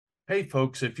Hey,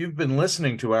 folks, if you've been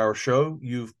listening to our show,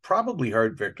 you've probably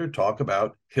heard Victor talk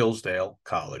about Hillsdale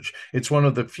College. It's one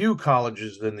of the few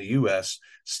colleges in the U.S.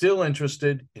 still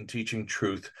interested in teaching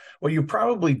truth. What you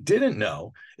probably didn't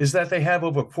know is that they have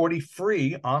over 40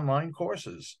 free online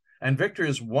courses. And Victor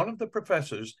is one of the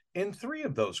professors in 3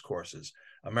 of those courses: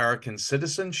 American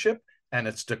Citizenship and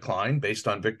Its Decline, based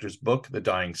on Victor's book, The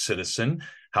Dying Citizen,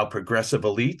 How Progressive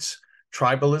Elites,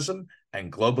 Tribalism, and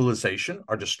Globalization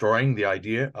Are Destroying the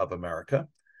Idea of America,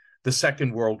 The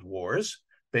Second World Wars,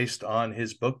 based on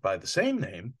his book by the same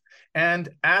name, and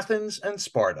Athens and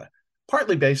Sparta,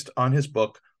 partly based on his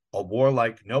book, A War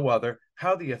Like No Other,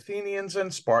 How the Athenians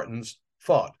and Spartans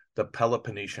Fought the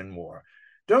Peloponnesian War.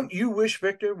 Don't you wish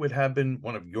Victor would have been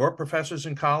one of your professors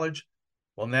in college?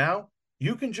 Well, now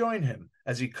you can join him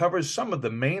as he covers some of the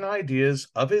main ideas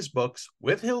of his books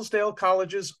with Hillsdale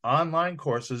College's online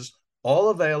courses, all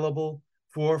available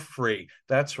for free.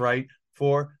 That's right,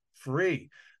 for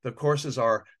free. The courses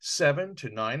are 7 to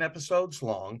 9 episodes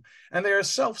long, and they are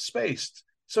self-spaced,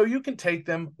 so you can take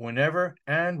them whenever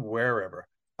and wherever.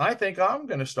 I think I'm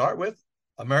going to start with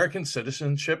American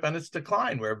Citizenship and Its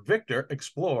Decline, where Victor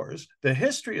explores the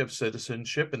history of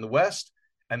citizenship in the West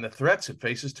and the threats it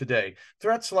faces today.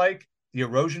 Threats like the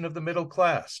erosion of the middle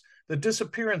class, the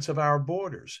disappearance of our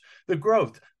borders, the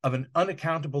growth of an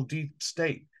unaccountable deep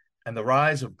state, and the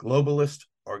rise of globalist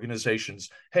organizations.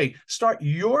 Hey, start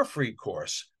your free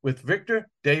course with Victor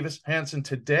Davis Hanson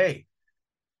today.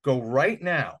 Go right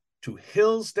now to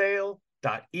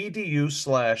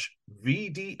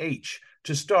hillsdale.edu/VDH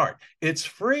to start. It's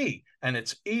free and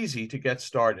it's easy to get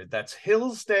started. That's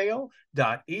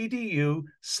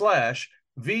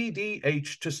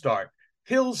hillsdale.edu/VDH to start.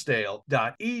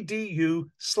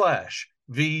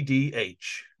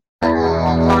 hillsdale.edu/VDH.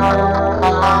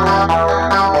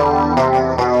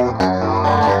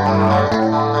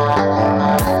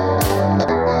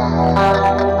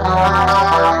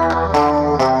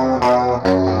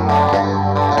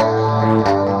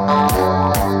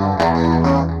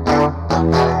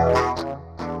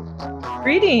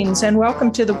 Greetings and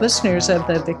welcome to the listeners of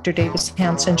the Victor Davis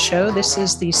Hanson Show. This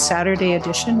is the Saturday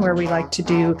edition where we like to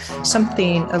do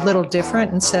something a little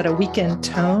different and set a weekend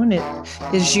tone. It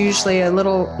is usually a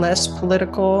little less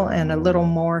political and a little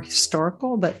more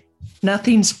historical, but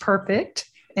nothing's perfect.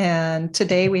 And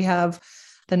today we have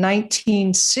the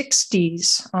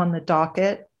 1960s on the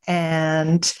docket,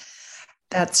 and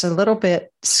that's a little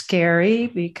bit scary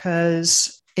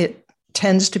because it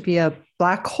tends to be a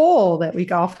black hole that we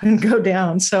often go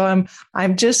down. So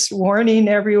I'm just warning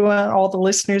everyone, all the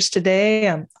listeners today,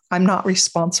 I'm not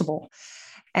responsible.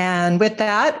 And with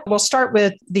that, we'll start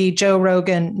with the Joe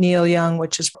Rogan, Neil Young,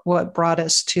 which is what brought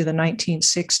us to the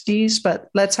 1960s. But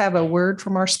let's have a word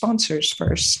from our sponsors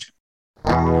first.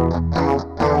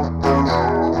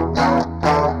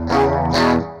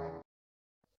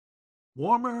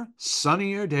 Warmer,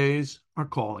 sunnier days are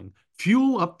calling.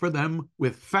 Fuel up for them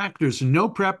with Factor's no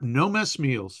prep, no mess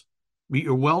meals. Meet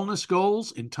your wellness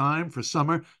goals in time for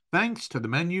summer thanks to the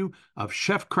menu of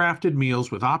chef-crafted meals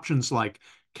with options like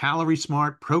Calorie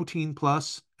Smart, Protein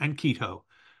Plus, and Keto.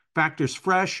 Factor's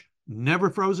fresh, never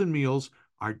frozen meals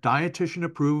are dietitian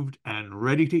approved and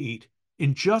ready to eat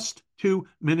in just 2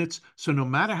 minutes. So no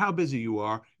matter how busy you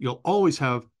are, you'll always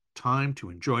have time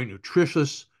to enjoy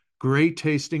nutritious, great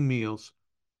tasting meals.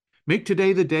 Make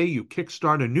today the day you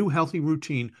kickstart a new healthy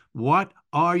routine. What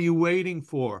are you waiting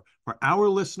for? For our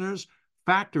listeners,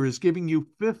 Factor is giving you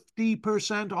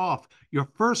 50% off your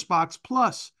first box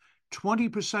plus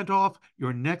 20% off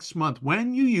your next month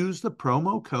when you use the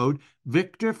promo code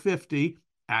VICTOR50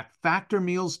 at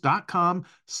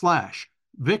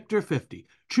factormeals.com/Victor50.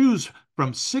 Choose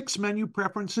from 6 menu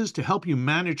preferences to help you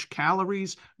manage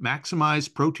calories,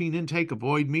 maximize protein intake,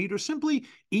 avoid meat, or simply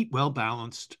eat well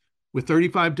balanced. With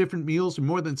 35 different meals and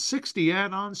more than 60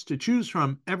 add-ons to choose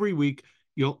from every week,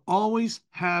 you'll always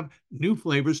have new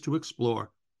flavors to explore.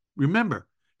 Remember,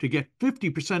 to get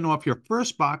 50% off your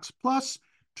first box plus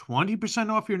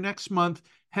 20% off your next month,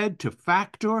 head to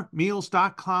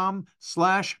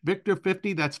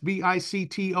factormeals.com/Victor50, that's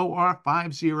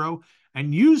VICTOR50,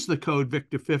 and use the code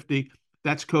Victor50.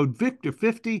 That's code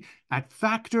Victor50 at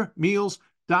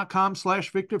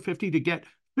factormeals.com/Victor50 to get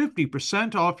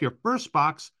 50% off your first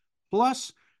box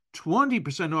plus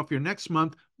 20% off your next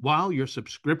month while your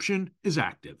subscription is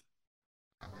active.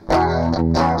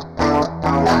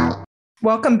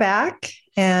 Welcome back,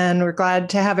 and we're glad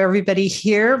to have everybody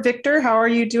here. Victor, how are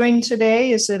you doing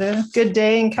today? Is it a good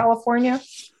day in California?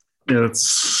 I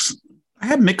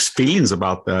have mixed feelings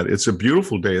about that. It's a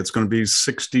beautiful day. It's going to be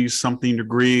 60-something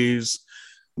degrees.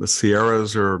 The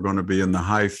Sierras are going to be in the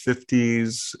high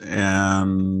 50s,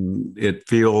 and it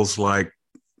feels like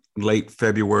late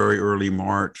February, early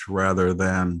March, rather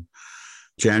than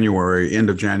January, end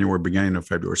of January, beginning of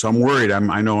February. So I'm worried.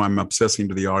 I know I'm obsessing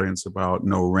to the audience about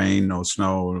no rain, no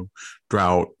snow,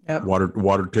 drought, Yep.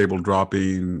 water table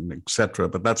dropping, etc.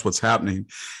 But that's what's happening.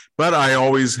 But I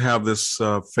always have this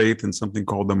faith in something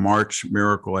called the March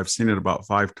miracle. I've seen it about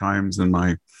 5 times in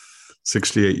my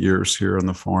 68 years here on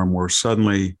the farm, where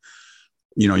suddenly,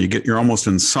 you're almost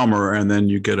in summer, and then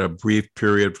you get a brief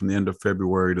period from the end of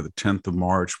February to the 10th of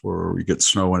March where you get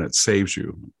snow and it saves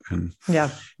you. And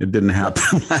it didn't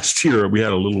happen last year. We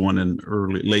had a little one in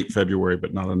late February,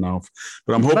 but not enough.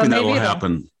 But I'm hoping that will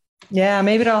happen. Yeah,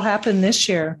 maybe it'll happen this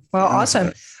year. Well,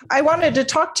 awesome. I wanted to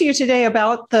talk to you today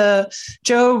about the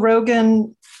Joe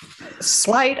Rogan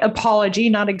slight apology,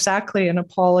 not exactly an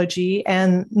apology,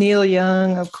 and Neil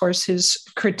Young, of course, his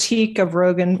critique of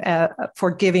Rogan for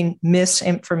giving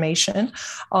misinformation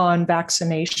on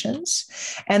vaccinations.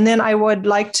 And then I would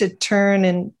like to turn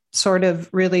and sort of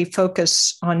really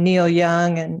focus on Neil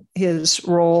Young and his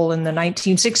role in the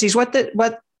 1960s.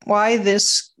 Why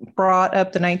this brought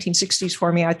up the 1960s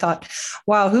for me, I thought,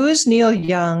 wow, who is Neil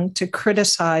Young to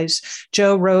criticize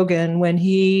Joe Rogan when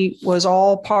he was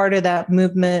all part of that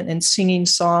movement and singing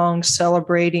songs,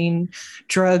 celebrating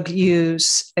drug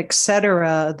use, et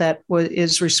cetera, that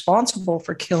is responsible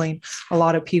for killing a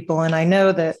lot of people. And I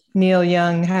know that Neil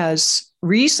Young has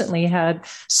recently had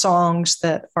songs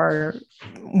that are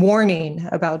warning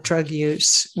about drug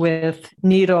use, with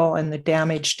Needle and the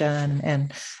Damage Done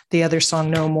and the other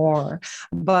song No More.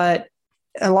 But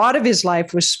a lot of his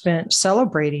life was spent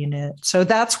celebrating it. So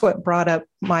that's what brought up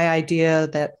my idea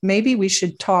that maybe we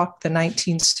should talk the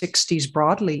 1960s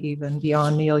broadly, even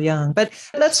beyond Neil Young. But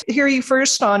let's hear you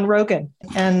first on Rogan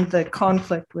and the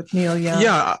conflict with Neil Young.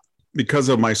 Yeah, because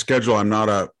of my schedule, I'm not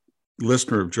a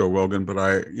listener of Joe Rogan, but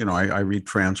I read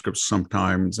transcripts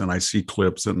sometimes and I see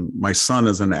clips, and my son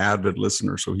is an avid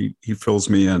listener, so he fills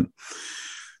me in.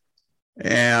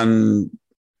 And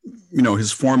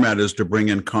his format is to bring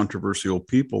in controversial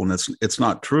people, and it's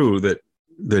not true that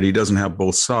he doesn't have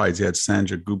both sides. He had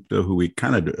Sanjay Gupta, who he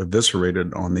kind of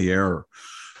eviscerated on the air,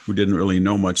 who didn't really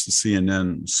know much, the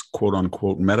CNN's quote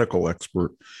unquote medical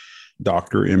expert,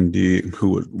 Dr. MD,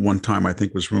 who at one time I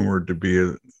think was rumored to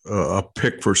be a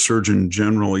pick for Surgeon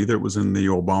General. Either it was in the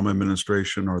Obama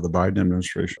administration or the Biden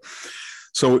administration.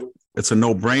 So it's a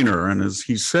no-brainer. And as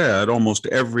he said, almost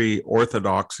every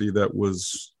orthodoxy that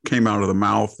came out of the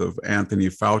mouth of Anthony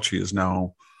Fauci is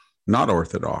now not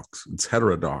orthodox. It's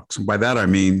heterodox. And by that, I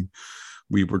mean,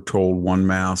 we were told 1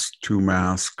 mask, 2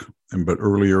 mask, but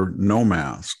earlier no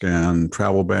mask, and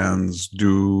travel bans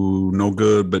do no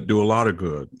good, but do a lot of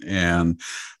good. And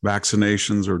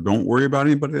vaccinations, or don't worry about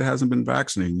anybody that hasn't been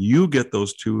vaccinated. You get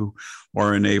those 2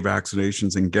 RNA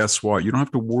vaccinations, and guess what? You don't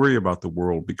have to worry about the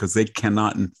world because they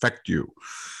cannot infect you.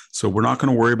 So we're not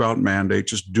going to worry about mandate.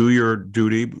 Just do your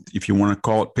duty. If you want to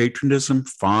call it patriotism,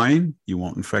 fine. You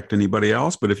won't infect anybody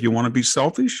else. But if you want to be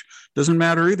selfish, doesn't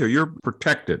matter either. You're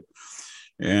protected.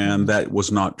 And that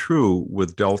was not true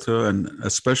with Delta, and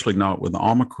especially not with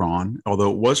Omicron, although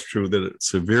it was true that it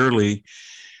severely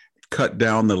cut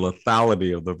down the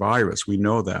lethality of the virus. We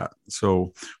know that.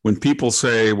 So when people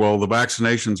say, well, the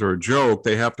vaccinations are a joke,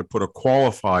 they have to put a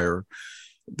qualifier.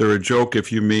 They're a joke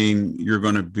if you mean you're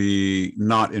going to be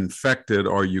not infected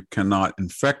or you cannot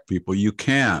infect people. You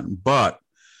can, but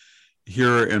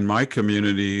here in my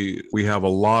community, we have a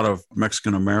lot of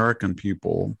Mexican-American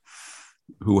people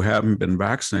who haven't been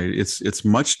vaccinated. It's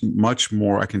much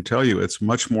more, I can tell you, it's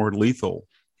much more lethal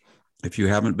if you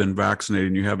haven't been vaccinated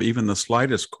and you have even the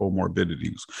slightest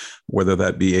comorbidities, whether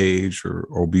that be age or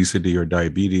obesity or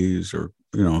diabetes or,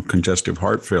 congestive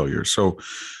heart failure. So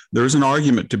there's an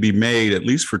argument to be made, at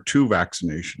least for 2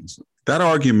 vaccinations. That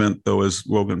argument, though, as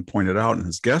Rogan pointed out and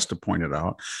his guest have pointed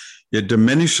out, it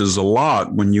diminishes a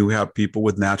lot when you have people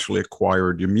with naturally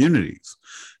acquired immunities.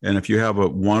 And if you have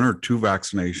 1 or 2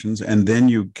 vaccinations and then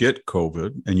you get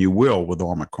COVID, and you will with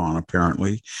Omicron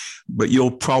apparently, but you'll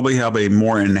probably have a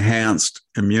more enhanced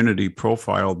immunity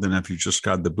profile than if you just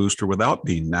got the booster without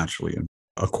being naturally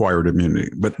acquired immunity.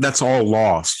 But that's all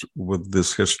lost with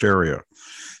this hysteria.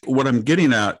 What I'm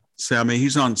getting at, Sammy,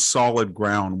 he's on solid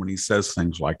ground when he says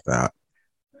things like that.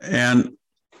 And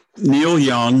Neil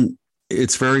Young,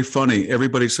 it's very funny.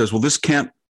 Everybody says, well, this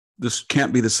can't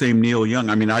be the same Neil Young.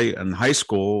 I mean, in high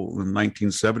school in the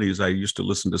 1970s, I used to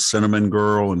listen to Cinnamon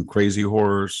Girl and Crazy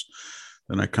Horse,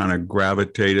 Then I kind of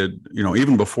gravitated,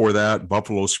 even before that,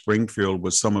 Buffalo Springfield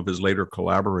was some of his later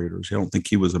collaborators. I don't think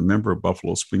he was a member of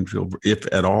Buffalo Springfield, if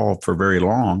at all, for very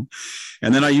long.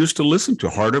 And then I used to listen to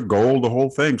Heart of Gold, the whole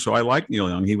thing. So I like Neil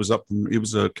Young. He was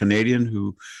a Canadian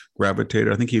who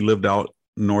gravitated. I think he lived out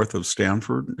north of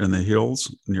Stanford in the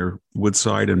hills near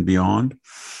Woodside and beyond.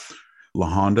 La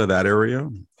Honda, that area.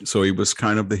 So he was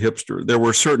kind of the hipster. There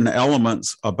were certain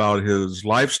elements about his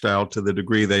lifestyle, to the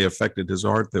degree they affected his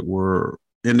art, that were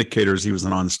indicators he was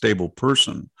an unstable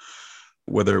person,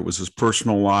 whether it was his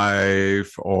personal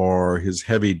life or his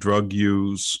heavy drug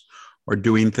use or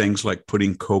doing things like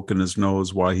putting coke in his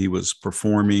nose while he was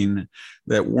performing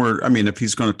that weren't, if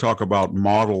he's going to talk about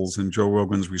models and Joe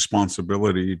Rogan's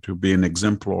responsibility to be an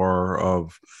exemplar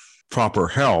of proper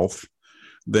health,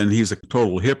 then he's a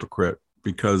total hypocrite,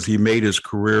 because he made his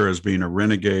career as being a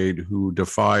renegade who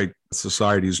defied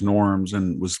society's norms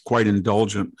and was quite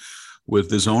indulgent with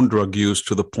his own drug use,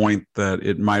 to the point that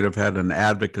it might have had an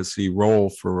advocacy role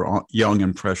for young,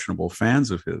 impressionable fans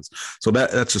of his. So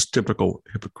that's just typical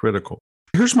hypocritical.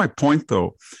 Here's my point,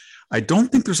 though. I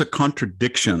don't think there's a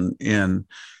contradiction in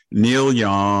Neil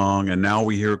Young, and now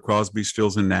we hear Crosby,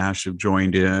 Stills, and Nash have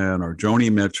joined in, or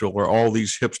Joni Mitchell, or all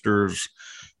these hipsters,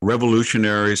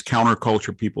 revolutionaries,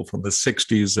 counterculture people from the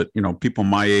 60s that, people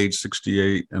my age,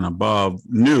 68 and above,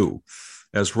 knew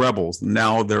as rebels.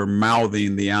 Now they're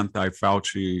mouthing the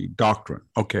anti-Fauci doctrine.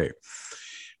 Okay.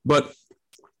 But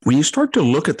when you start to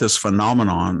look at this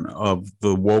phenomenon of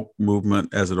the woke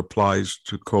movement as it applies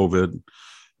to COVID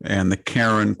and the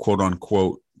Karen, quote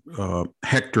unquote,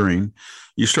 hectoring,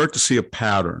 you start to see a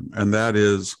pattern. And that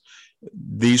is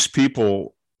these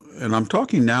people, and I'm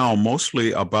talking now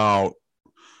mostly about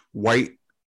white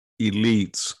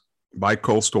elites,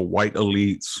 bicoastal white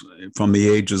elites from the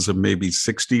ages of maybe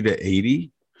 60 to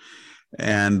 80.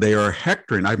 And they are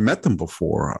hectoring. I've met them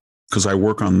before because I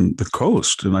work on the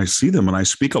coast and I see them, and I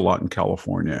speak a lot in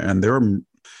California, and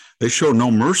they show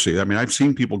no mercy. I've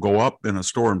seen people go up in a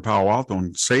store in Palo Alto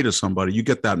and say to somebody, "You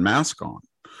get that mask on."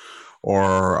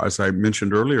 Or, as I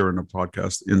mentioned earlier in the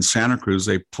podcast, in Santa Cruz,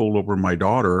 they pulled over my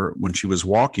daughter when she was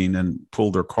walking and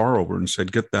pulled their car over and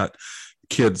said, "Get that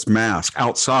kid's mask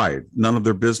outside, none of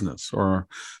their business." Or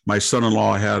my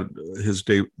son-in-law had his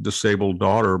disabled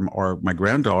daughter, or my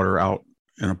granddaughter, out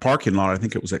in a parking lot. I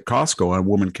think it was at Costco, and a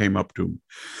woman came up to him.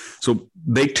 So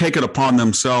they take it upon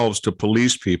themselves to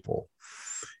police people.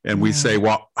 And we say,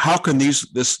 well, how can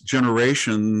this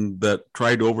generation that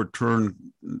tried to overturn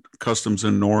customs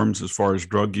and norms as far as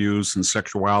drug use and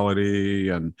sexuality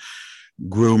and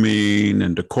grooming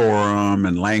and decorum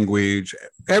and language,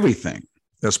 everything,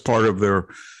 as part of their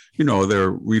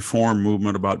reform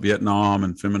movement about Vietnam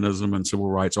and feminism and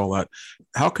civil rights, all that,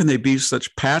 how can they be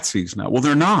such patsies now? Well,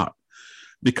 they're not,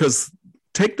 because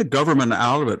take the government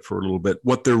out of it for a little bit.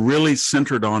 What they're really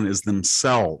centered on is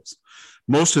themselves.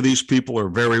 Most of these people are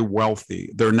very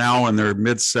wealthy. They're now in their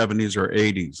mid 70s or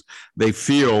 80s. They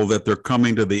feel that they're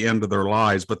coming to the end of their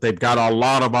lives, but they've got a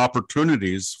lot of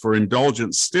opportunities for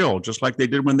indulgence still, just like they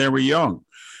did when they were young.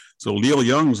 So Neil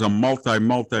Young's a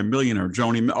multi-millionaire.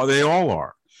 Joni, they all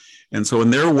are. And so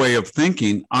in their way of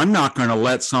thinking, I'm not going to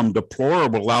let some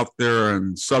deplorable out there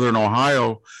in Southern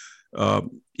Ohio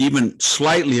even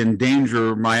slightly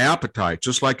endanger my appetite.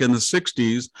 Just like in the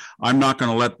 60s, I'm not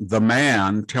going to let the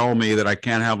man tell me that I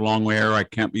can't have long hair, I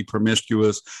can't be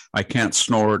promiscuous, I can't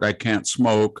snort, I can't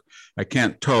smoke, I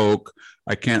can't toke,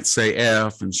 I can't say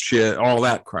F and shit, all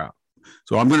that crap.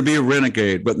 So I'm going to be a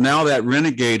renegade. But now that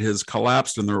renegade has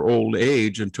collapsed in their old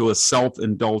age into a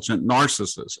self-indulgent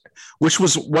narcissist, which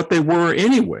was what they were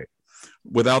anyway,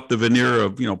 without the veneer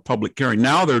of, public caring.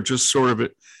 Now they're just sort of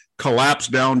collapsed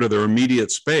down to their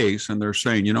immediate space, and they're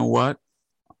saying, you know what?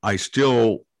 I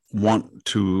still want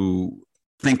to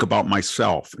think about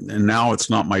myself. And now it's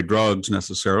not my drugs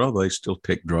necessarily. They still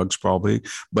take drugs probably,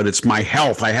 but it's my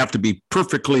health. I have to be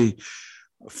perfectly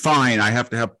fine. I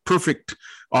have to have perfect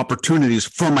opportunities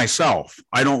for myself.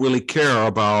 I don't really care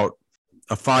about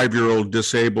a 5-year-old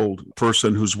disabled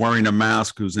person who's wearing a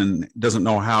mask, doesn't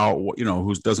know how,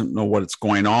 who doesn't know what's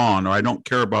going on. Or I don't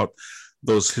care about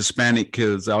those Hispanic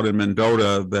kids out in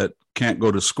Mendota that can't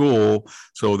go to school,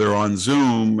 so they're on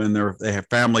Zoom, and their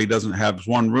family doesn't have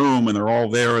one room, and they're all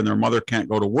there, and their mother can't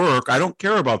go to work. I don't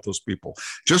care about those people.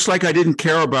 Just like I didn't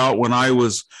care about when I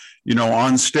was,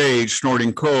 on stage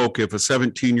snorting coke, if a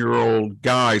 17-year-old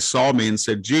guy saw me and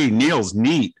said, "Gee, Neil's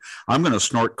neat. I'm going to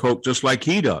snort coke just like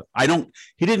he does."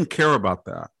 He didn't care about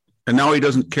that. And now he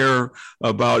doesn't care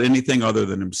about anything other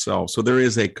than himself. So there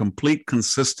is a complete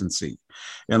consistency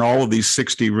in all of these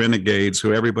 60 renegades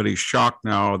who everybody's shocked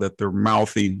now that they're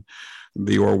mouthing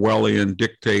the Orwellian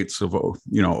dictates of,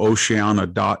 Oceania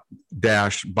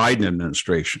dash Biden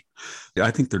administration.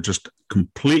 I think they're just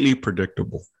completely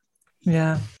predictable.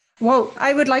 Yeah. Well,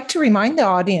 I would like to remind the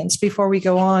audience before we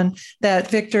go on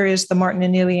that Victor is the Martin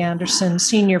and Neely Anderson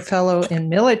Senior Fellow in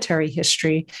Military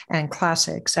History and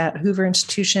Classics at Hoover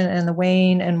Institution and the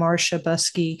Wayne and Marcia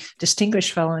Buskey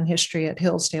Distinguished Fellow in History at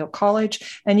Hillsdale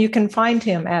College. And you can find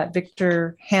him at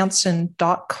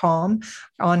victorhansen.com.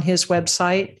 On his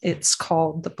website, it's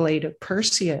called The Blade of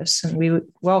Perseus, and we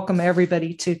welcome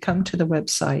everybody to come to the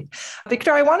website.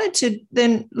 Victor, I wanted to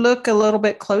then look a little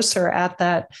bit closer at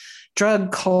that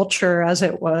drug culture as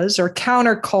it was, or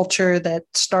counterculture that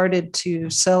started to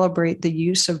celebrate the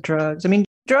use of drugs. I mean,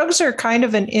 drugs are kind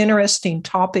of an interesting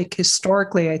topic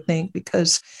historically, I think,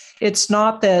 because it's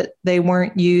not that they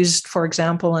weren't used, for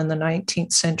example, in the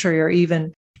 19th century or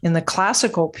even in the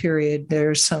classical period.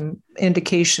 There's some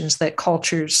indications that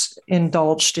cultures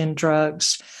indulged in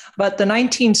drugs. But the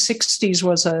 1960s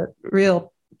was a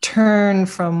real turn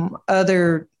from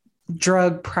other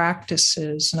drug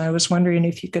practices. And I was wondering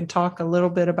if you could talk a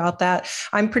little bit about that.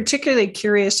 I'm particularly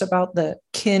curious about the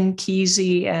Ken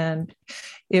Kesey, and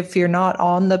if you're not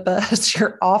on the bus,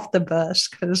 you're off the bus,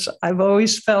 because I've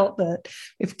always felt that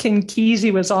if Ken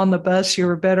Kesey was on the bus, you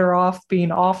were better off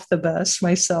being off the bus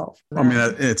myself. I mean,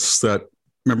 it's that,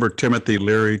 remember Timothy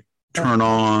Leary, turn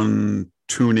on,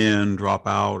 tune in, drop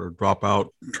out, or drop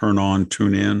out, turn on,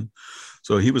 tune in.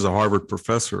 So he was a Harvard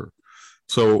professor.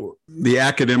 So the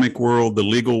academic world, the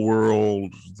legal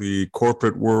world, the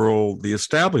corporate world, the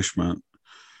establishment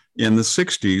in the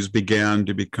 60s began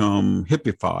to become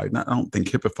hippified. I don't think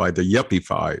hippified, they're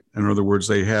yuppified. In other words,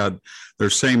 they had their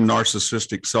same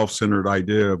narcissistic, self-centered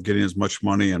idea of getting as much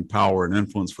money and power and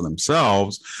influence for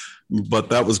themselves, but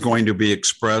that was going to be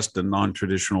expressed in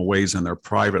non-traditional ways in their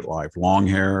private life: long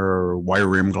hair,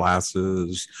 wire-rimmed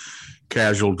glasses,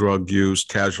 casual drug use,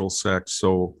 casual sex.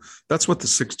 So that's what the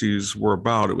 60s were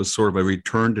about. It was sort of a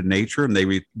return to nature, and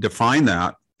they defined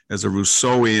that as a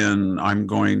Rousseauian, I'm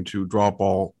going to drop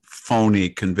all phony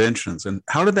conventions. And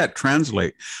how did that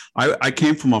translate? I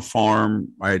came from a farm.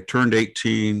 I had turned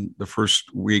 18 the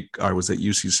first week I was at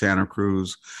UC Santa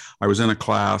Cruz. I was in a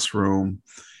classroom,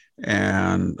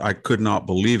 and I could not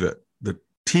believe it. The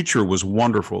teacher was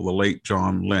wonderful, the late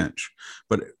John Lynch,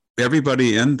 but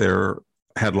everybody in there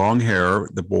had long hair.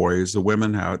 The boys, the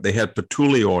women they had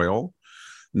patchouli oil.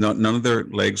 None of their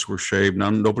legs were shaved.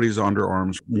 Nobody's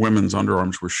underarms, women's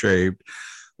underarms were shaved.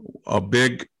 A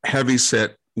big,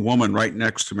 heavy-set woman right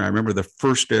next to me. I remember the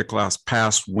first day of class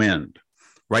passed wind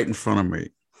right in front of me.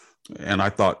 And I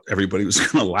thought everybody was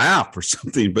going to laugh or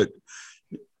something.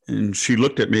 And she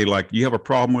looked at me like, you have a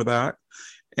problem with that?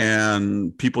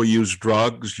 And people use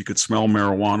drugs. You could smell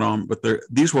marijuana. But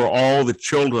these were all the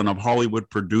children of Hollywood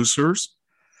producers,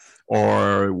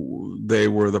 or they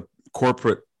were the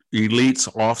corporate elite's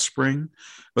offspring,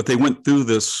 but they went through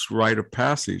this rite of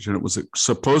passage, and it was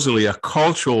supposedly a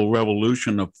cultural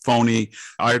revolution of phony.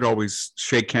 I'd always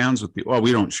shake hands with people. Well,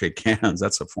 we don't shake hands.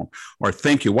 That's a form. Or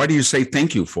thank you. Why do you say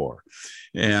thank you for?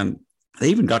 And they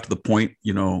even got to the point,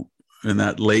 in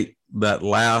that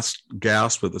last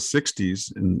gasp of the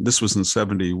 60s, and this was in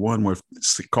 71, where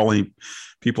calling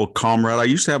people comrade. I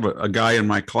used to have a guy in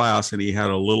my class, and he had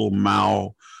a little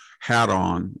Mao hat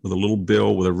on with a little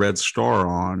bill with a red star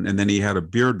on, and then he had a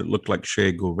beard that looked like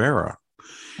Che Guevara,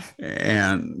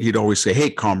 and he'd always say,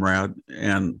 hey, comrade.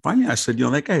 And finally I said,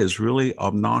 that guy is really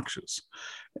obnoxious.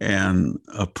 And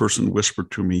a person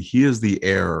whispered to me, he is the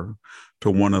heir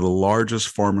to one of the largest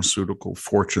pharmaceutical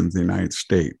fortunes in the United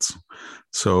States,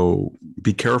 so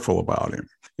be careful about him.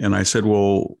 And I said,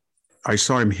 well, I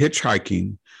saw him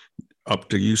hitchhiking up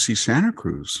to UC Santa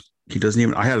Cruz. He doesn't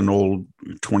even, I had an old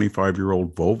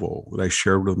 25-year-old Volvo that I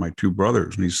shared with my two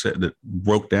brothers. And he said that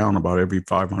broke down about every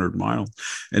 500 miles.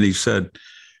 And he said,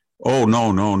 oh,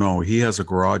 no. He has a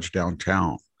garage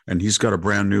downtown, and he's got a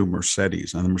brand new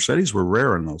Mercedes. And the Mercedes were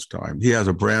rare in those times. He has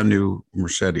a brand new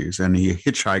Mercedes, and he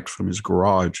hitchhiked from his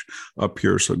garage up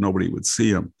here so nobody would see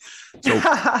him. So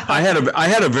I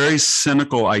had a very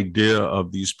cynical idea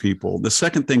of these people. The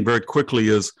second thing very quickly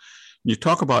is, you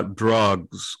talk about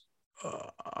drugs.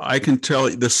 I can tell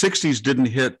you the 60s didn't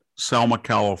hit Selma,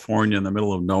 California in the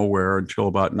middle of nowhere until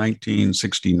about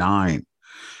 1969.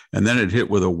 And then it hit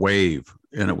with a wave.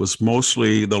 And it was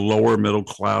mostly the lower middle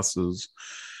classes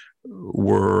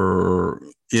were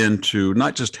into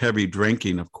not just heavy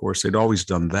drinking, of course, they'd always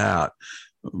done that,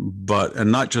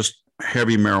 and not just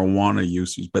heavy marijuana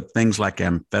usage, but things like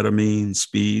amphetamine,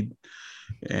 speed,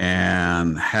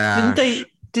 and hash.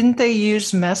 Didn't they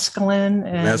use mescaline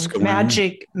and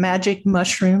magic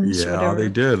mushrooms? Yeah, whatever? They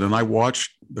did. And I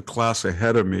watched the class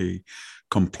ahead of me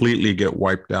completely get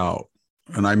wiped out.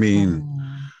 And I mean,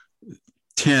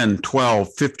 10, 12,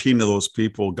 15 of those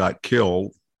people got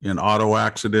killed in auto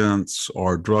accidents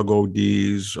or drug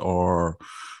ODs, or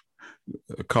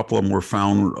a couple of them were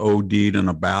found OD'd in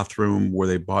a bathroom where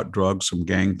they bought drugs, some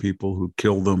gang people who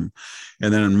killed them.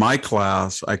 And then in my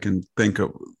class, I can think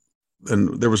of,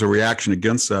 and there was a reaction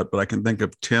against that, but I can think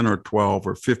of 10 or 12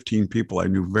 or 15 people I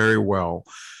knew very well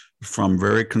from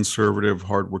very conservative,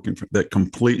 hardworking, that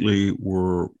completely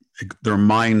were, their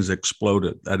minds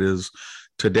exploded. That is,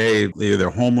 today, they're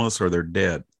either homeless or they're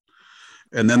dead.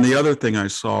 And then the other thing I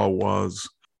saw was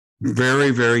very,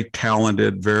 very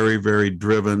talented, very, very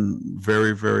driven,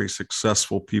 very, very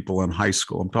successful people in high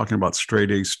school. I'm talking about straight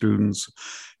A students,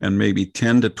 and maybe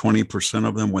 10 to 20%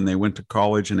 of them, when they went to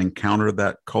college and encountered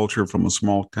that culture from a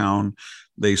small town,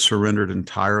 they surrendered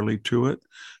entirely to it.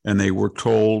 And they were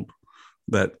told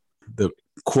that the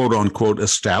quote unquote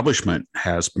establishment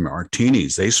has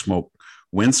martinis. They smoke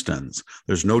Winston's.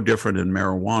 There's no different in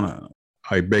marijuana.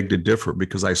 I beg to differ,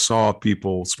 because I saw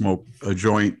people smoke a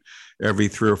joint every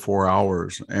 3 or 4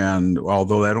 hours. And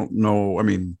although I don't know, I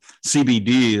mean,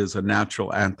 CBD is a natural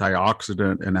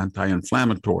antioxidant and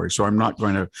anti-inflammatory. So I'm not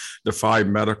going to defy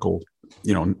medical,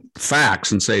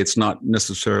 facts and say it's not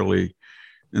necessarily,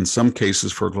 in some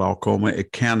cases for glaucoma,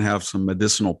 it can have some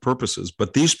medicinal purposes.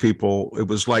 But these people, it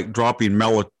was like dropping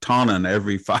melatonin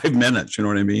every 5 minutes. You know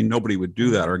what I mean? Nobody would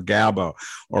do that, or GABA,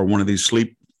 or one of these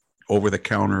sleep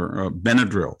over-the-counter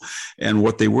Benadryl. And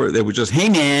what they were just, hey,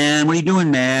 man, what are you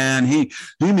doing, man? Hey,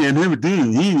 man,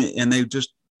 and they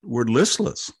just were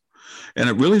listless. And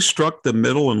it really struck the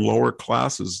middle and lower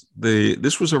classes.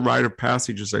 This was a rite of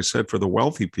passage, as I said, for the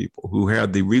wealthy people who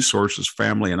had the resources,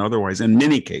 family and otherwise, in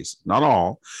many cases, not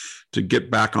all, to get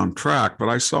back on track. But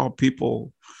I saw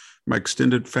people, my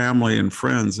extended family and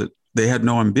friends, that they had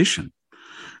no ambition.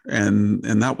 And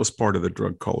that was part of the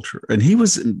drug culture. And he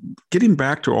was getting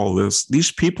back to all this.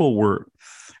 These people were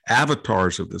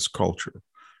avatars of this culture,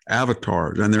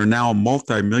 avatars, and they're now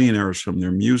multimillionaires from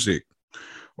their music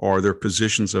or their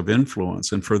positions of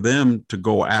influence. And for them to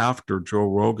go after Joe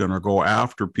Rogan or go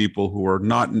after people who are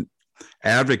not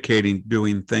advocating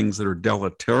doing things that are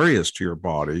deleterious to your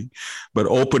body, but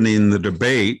opening the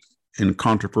debate in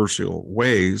controversial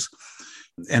ways.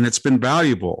 And it's been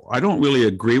valuable. I don't really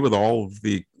agree with all of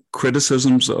the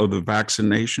criticisms of the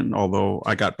vaccination, although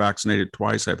I got vaccinated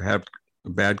twice. I've had a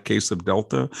bad case of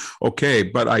Delta. Okay,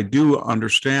 but I do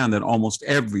understand that almost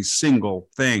every single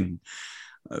thing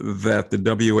that the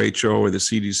WHO or the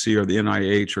CDC or the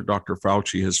NIH or Dr.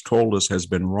 Fauci has told us has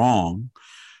been wrong,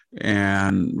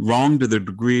 and wrong to the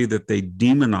degree that they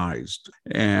demonized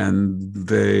and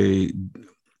they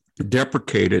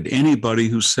deprecated anybody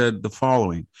who said the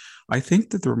following. I think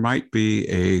that there might be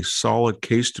a solid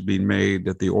case to be made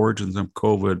that the origins of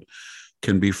COVID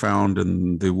can be found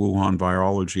in the Wuhan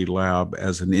virology lab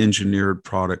as an engineered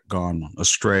product gone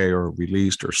astray or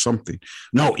released or something.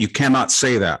 No, you cannot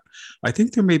say that. I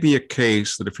think there may be a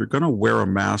case that if you're going to wear a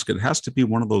mask, it has to be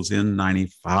one of those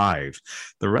N95.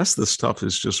 The rest of the stuff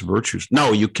is just virtues.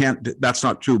 No, you can't. That's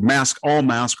not true. All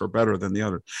masks are better than the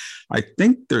other. I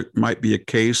think there might be a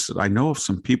case that I know of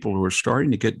some people who are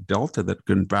starting to get Delta that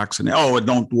can vaccinate. Oh,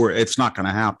 don't worry, it's not going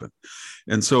to happen.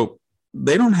 And so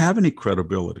they don't have any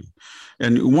credibility.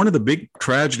 And one of the big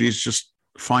tragedies, just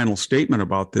final statement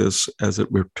about this as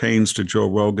it pertains to Joe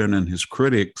Rogan and his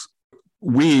critics,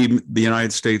 we, the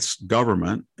United States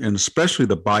government, and especially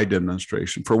the Biden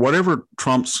administration, for whatever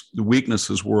Trump's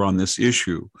weaknesses were on this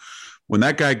issue, when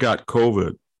that guy got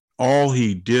COVID, all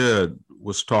he did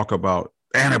was talk about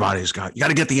antibodies. You got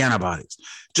to get the antibodies.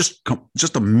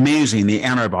 Just amazing, the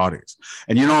antibodies.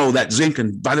 And that zinc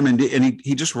and vitamin D, and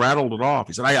he just rattled it off.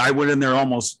 He said, I went in there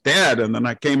almost dead, and then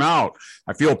I came out.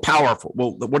 I feel powerful.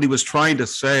 Well, what he was trying to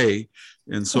say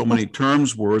in so many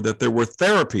terms were that there were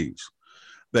therapies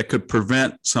that could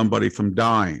prevent somebody from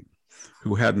dying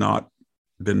who had not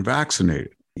been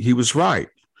vaccinated. He was right.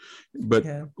 But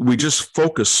we just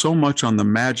focused so much on the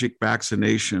magic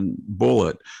vaccination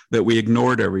bullet that we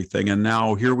ignored everything. And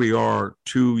now here we are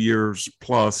 2 years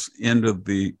plus into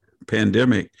the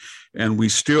pandemic, and we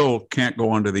still can't go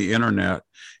onto the internet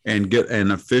and get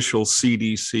an official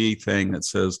CDC thing that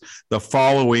says the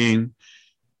following.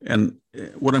 And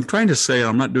what I'm trying to say,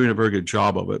 I'm not doing a very good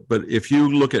job of it, but if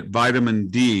you look at vitamin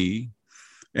D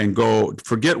and go,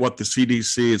 forget what the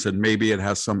CDC is, and maybe it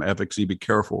has some efficacy, be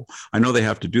careful. I know they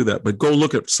have to do that, but go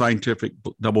look at scientific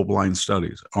double-blind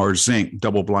studies, or zinc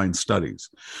double-blind studies,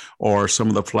 or some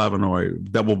of the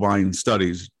flavonoid double-blind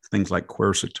studies. things like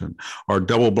quercetin, or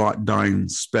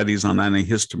double-blind studies on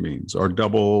antihistamines,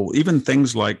 or even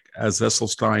things like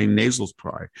azethylstein nasal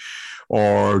spray,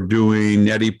 or doing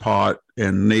neti pot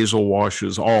and nasal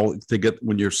washes, all to get,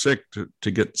 when you're sick,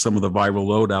 to get some of the viral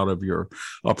load out of your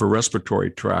upper respiratory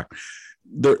tract.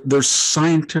 There's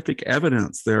scientific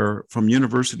evidence there from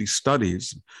university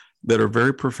studies that are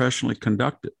very professionally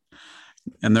conducted.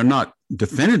 And they're not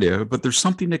definitive, but there's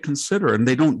something to consider. And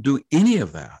they don't do any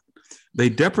of that. They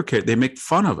deprecate, they make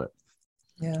fun of it.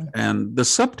 Yeah. And the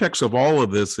subtext of all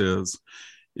of this is,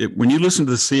 when you listen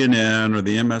to the CNN or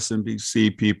the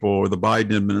MSNBC people or the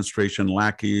Biden administration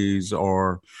lackeys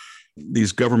or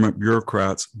these government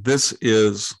bureaucrats, this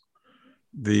is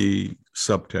the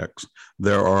subtext.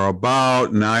 There are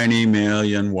about 90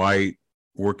 million white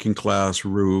working class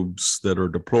rubes that are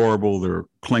deplorable. They're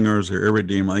clingers, they're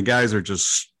irredeemable. The guys are just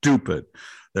stupid.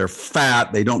 They're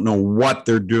fat. They don't know what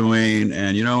they're doing.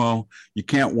 And, you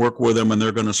can't work with them, and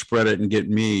they're going to spread it and get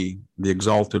me, the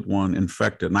exalted one,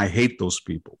 infected. And I hate those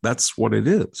people. That's what it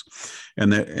is.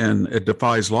 And it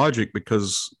defies logic,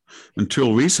 because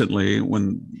until recently,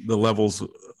 when the levels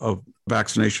of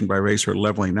vaccination by race are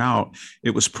leveling out,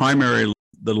 it was primarily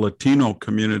the Latino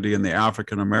community and the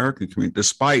African American community,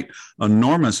 despite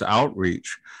enormous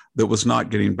outreach, that was not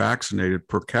getting vaccinated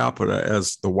per capita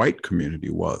as the white community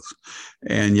was.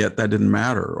 And yet that didn't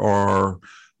matter. Or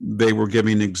they were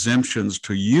giving exemptions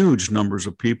to huge numbers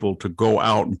of people to go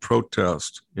out and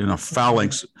protest in a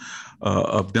phalanx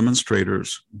of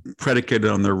demonstrators predicated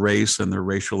on their race and their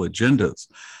racial agendas.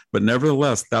 But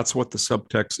nevertheless, that's what the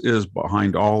subtext is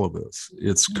behind all of this.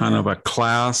 It's kind of a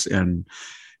class, and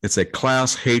it's a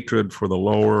class hatred for the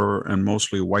lower and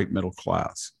mostly white middle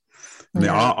class. And the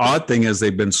odd thing is,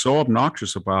 they've been so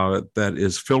obnoxious about it that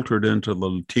is filtered into the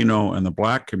Latino and the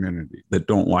Black community that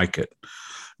don't like it,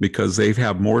 because they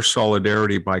have more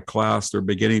solidarity by class they're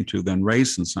beginning to than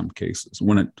race in some cases.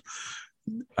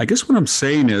 I guess what I'm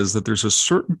saying is that there's a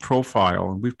certain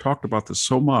profile, and we've talked about this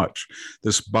so much,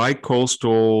 this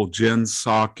bi-coastal, Jen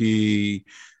Psaki,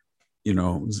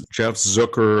 Jeff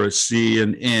Zucker,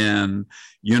 CNN,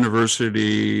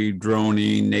 university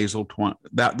droning, nasal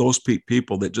those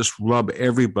people that just rub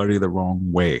everybody the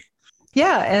wrong way.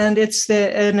 Yeah, and it's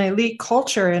an elite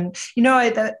culture, and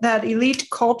that elite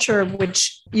culture,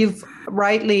 which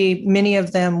many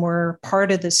of them were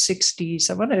part of the 60s.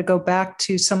 I wanted to go back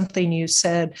to something you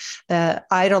said, that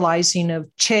idolizing of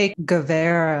Che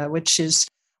Guevara, which is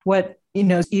what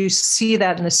you see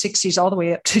that in the 60s all the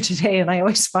way up to today. And I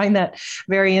always find that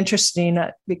very interesting,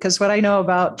 because what I know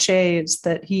about Che is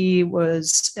that he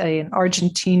was an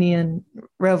Argentinian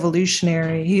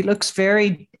revolutionary. He looks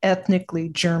very ethnically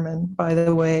German, by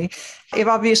the way. It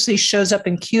obviously shows up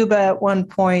in Cuba at one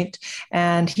point,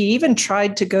 and he even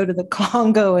tried to go to the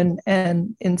Congo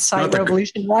and incite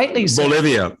revolution. Rightly so.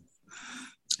 Bolivia.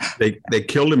 They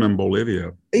killed him in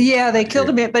Bolivia. Yeah, they killed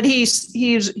him, but he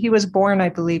was born, I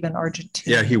believe, in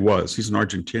Argentina. Yeah, he was. He's an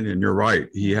Argentinian. You're right.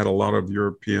 He had a lot of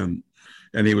European,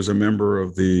 and he was a member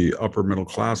of the upper middle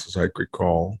class, as I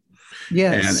recall.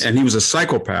 Yes, and he was a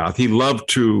psychopath. He loved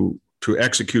to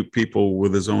execute people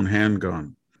with his own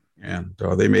handgun. And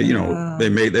they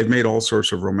made, they've made all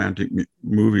sorts of romantic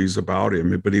movies about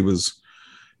him. But he was,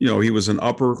 he was an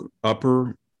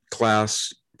upper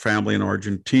class family in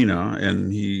Argentina,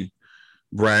 and he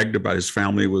bragged about, his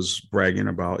family was bragging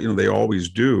about, they always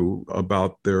do,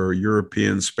 about their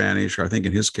European, Spanish, I think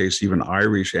in his case, even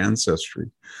Irish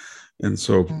ancestry. And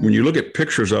so when you look at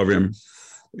pictures of him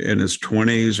in his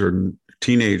 20s or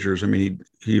teenagers,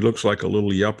 he looks like a little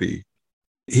yuppie.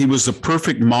 He was the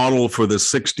perfect model for the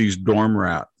 60s dorm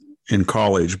rat in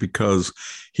college, because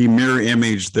he mirror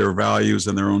imaged their values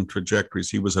and their own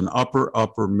trajectories. He was an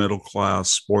upper middle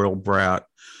class spoiled brat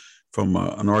from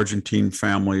an Argentine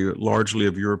family, largely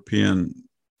of European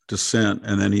descent.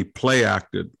 And then he play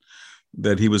acted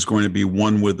that he was going to be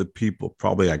one with the people,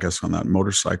 probably, I guess, on that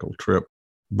motorcycle trip.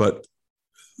 But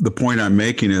the point I'm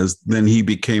making is, then he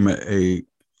became a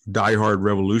diehard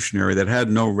revolutionary that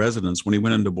had no residence. When he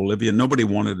went into Bolivia, nobody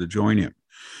wanted to join him,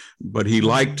 but he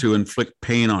liked to inflict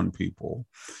pain on people.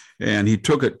 And he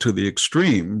took it to the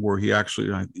extreme where he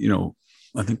actually,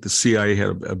 I think the CIA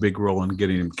had a big role in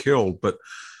getting him killed, but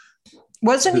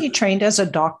wasn't he trained as a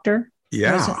doctor?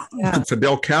 Yeah.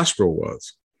 Fidel Castro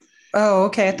was. Oh,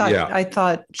 okay. I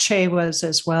thought Che was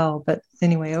as well, but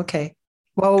anyway, okay.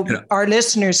 Well, our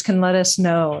listeners can let us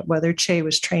know whether Che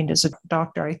was trained as a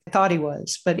doctor. I thought he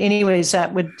was, but anyways,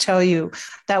 that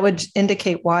would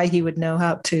indicate why he would know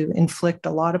how to inflict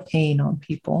a lot of pain on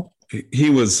people.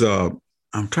 He was,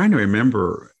 I'm trying to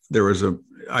remember, there was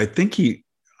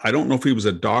I don't know if he was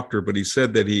a doctor, but he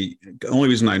said that the only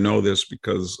reason I know this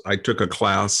because I took a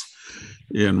class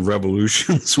in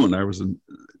revolutions when I was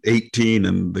 18,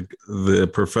 and the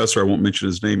professor, I won't mention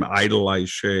his name,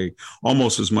 idolized Che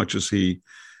almost as much as he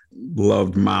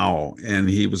loved Mao. And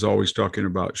he was always talking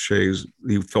about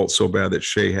he felt so bad that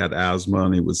Che had asthma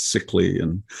and he was sickly,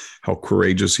 and how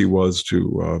courageous he was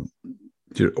to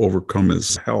overcome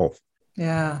his health.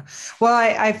 Yeah. Well,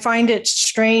 I find it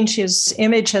strange. His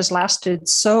image has lasted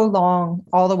so long,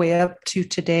 all the way up to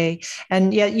today.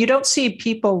 And yet you don't see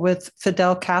people with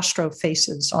Fidel Castro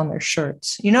faces on their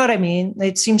shirts. You know what I mean?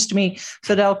 It seems to me,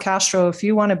 Fidel Castro, if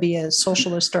you want to be a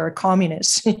socialist or a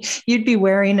communist, you'd be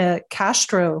wearing a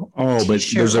Castro t-shirt.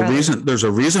 But there's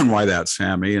a reason why that,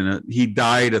 Sammy. And he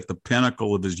died at the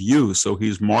pinnacle of his youth. So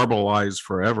he's marbleized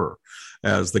forever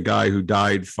as the guy who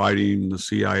died fighting the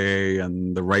CIA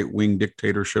and the right-wing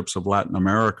dictatorships of Latin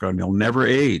America, and he'll never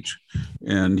age,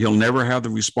 and he'll never have the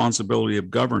responsibility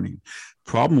of governing.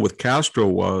 Problem with Castro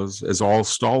was, as all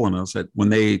Stalinists, that when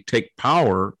they take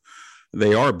power,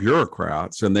 they are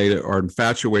bureaucrats, and they are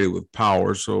infatuated with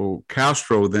power. So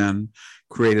Castro then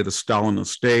created a Stalinist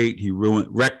state. He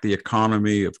wrecked the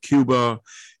economy of Cuba.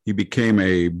 He became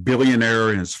a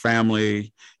billionaire in his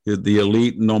family. The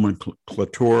elite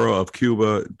nomenclatura of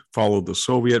Cuba followed the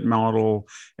Soviet model,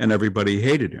 and everybody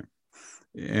hated him.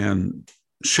 And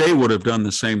Che would have done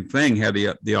the same thing had he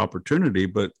had the opportunity,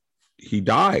 but he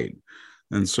died.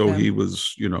 And so he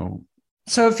was,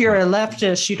 So if you're a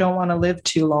leftist, you don't want to live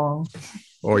too long.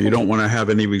 Or you don't want to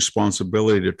have any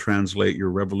responsibility to translate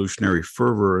your revolutionary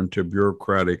fervor into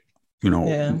bureaucratic,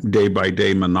 day by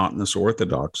day monotonous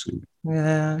orthodoxy.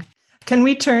 Yeah. Can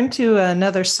we turn to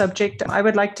another subject? I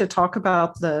would like to talk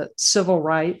about the civil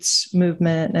rights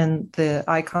movement and the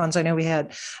icons. I know we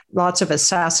had lots of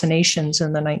assassinations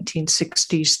in the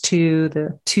 1960s too,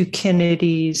 the two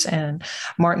Kennedys and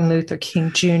Martin Luther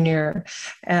King Jr.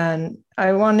 And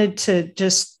I wanted to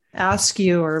just ask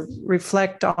you or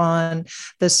reflect on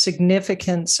the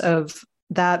significance of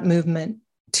that movement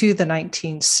to the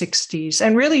 1960s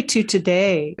and really to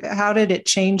today. How did it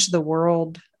change the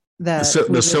world? The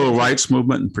civil rights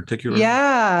movement in particular?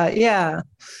 Yeah.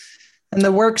 And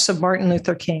the works of Martin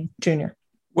Luther King Jr.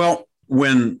 Well,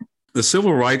 when the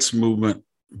civil rights movement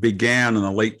began in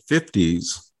the late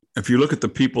 50s, if you look at the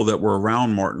people that were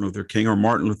around Martin Luther King or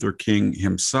Martin Luther King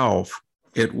himself,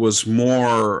 it was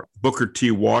more Booker T.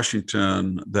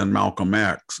 Washington than Malcolm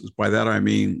X. By that, I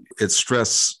mean, it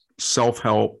stressed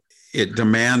self-help. It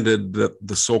demanded that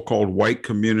the so-called white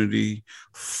community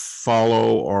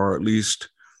follow or at least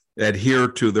adhere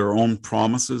to their own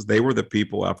promises. They were the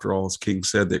people, after all, as King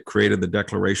said, that created the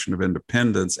Declaration of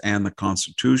Independence and the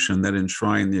Constitution that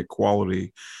enshrined the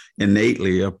equality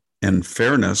innately and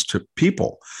fairness to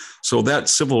people. So that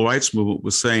civil rights movement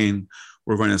was saying,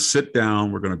 we're going to sit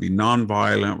down, we're going to be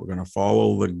nonviolent, we're going to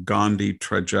follow the Gandhi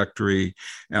trajectory,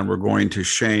 and we're going to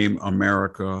shame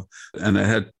America. And it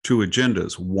had two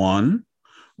agendas. One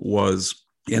was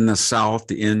in the South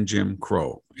to end Jim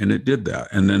Crow, and it did that.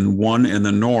 And then one in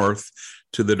the North,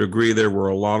 to the degree there were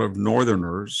a lot of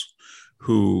Northerners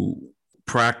who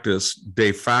practiced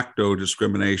de facto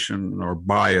discrimination or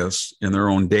bias in their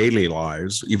own daily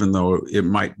lives, even though it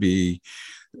might be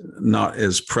not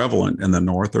as prevalent in the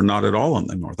North or not at all in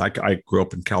the North. I grew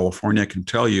up in California. I can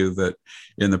tell you that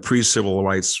in the pre-civil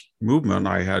rights movement,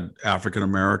 I had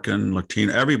African-American,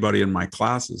 Latino, everybody in my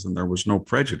classes, and there was no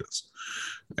prejudice.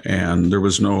 And there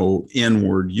was no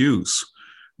inward use.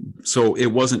 So it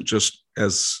wasn't just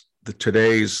as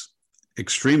today's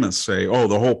extremists say, oh,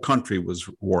 the whole country was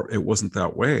war. It wasn't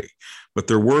that way. But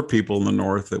there were people in the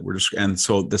North that were just, and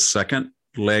so the second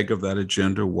leg of that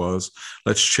agenda was,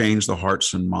 let's change the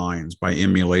hearts and minds by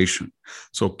emulation.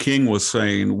 So King was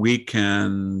saying, we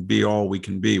can be all we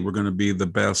can be. We're going to be the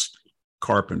best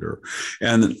carpenter.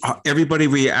 And everybody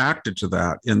reacted to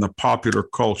that in the popular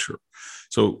culture.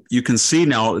 So you can see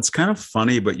now, it's kind of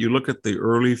funny, but you look at the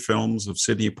early films of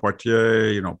Sidney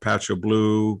Poitier, Patch of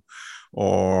Blue,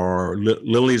 or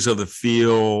Lilies of the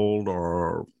Field,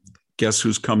 or Guess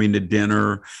Who's Coming to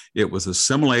Dinner. It was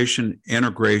assimilation,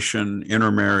 integration,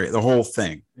 intermarry, the whole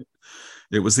thing.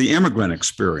 It was the immigrant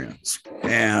experience.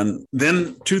 And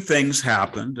then two things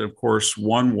happened. Of course,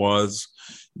 one was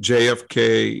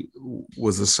JFK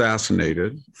was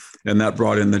assassinated, and that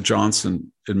brought in the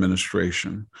Johnson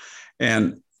administration.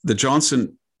 And the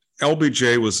Johnson,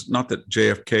 LBJ was not that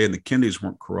JFK and the Kennedys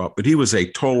weren't corrupt, but he was a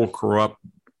total corrupt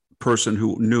person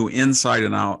who knew inside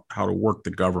and out how to work the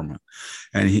government.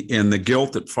 And the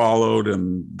guilt that followed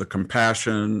and the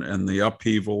compassion and the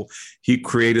upheaval, he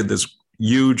created this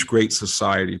huge Great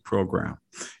Society program.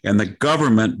 And the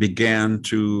government began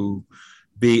to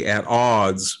be at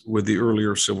odds with the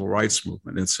earlier civil rights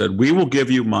movement. It said, we will give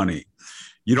you money.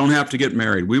 You don't have to get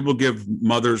married. We will give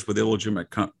mothers with illegitimate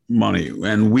money,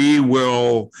 and we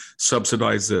will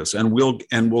subsidize this, and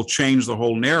we'll change the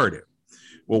whole narrative.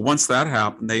 Well, once that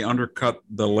happened, they undercut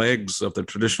the legs of the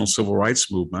traditional civil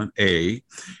rights movement,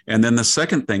 and then the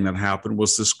second thing that happened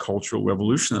was this cultural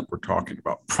revolution that we're talking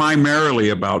about, primarily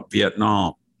about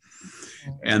Vietnam,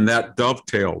 and that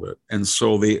dovetailed it. And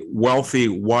so the wealthy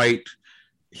white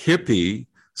hippie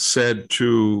said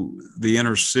to the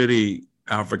inner city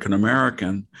African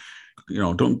American,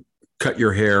 don't cut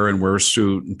your hair and wear a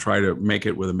suit and try to make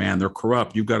it with a man. They're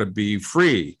corrupt. You've got to be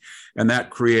free. And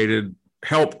that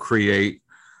helped create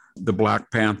the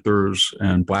Black Panthers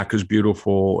and Black is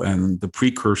Beautiful and the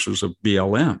precursors of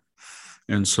BLM.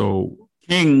 And so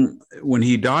King, when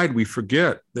he died, we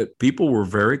forget that people were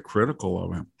very critical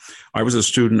of him. I was a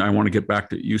student. I want to get back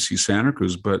to UC Santa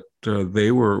Cruz, but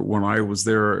when I was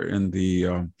there in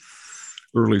the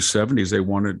early 70s, they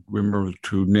remember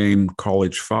to name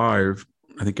College 5.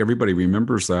 I think everybody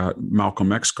remembers that,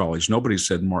 Malcolm X College. Nobody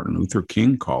said Martin Luther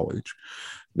King College.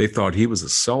 They thought he was a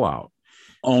sellout.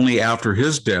 Only after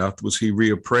his death was he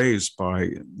reappraised by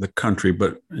the country.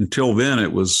 But until then,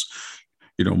 it was,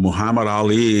 Muhammad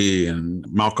Ali and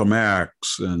Malcolm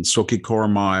X and Soki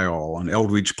Cormile and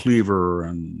Eldridge Cleaver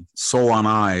and Solon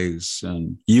Ives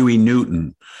and Huey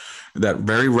Newton. That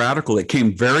very radical, it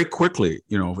came very quickly.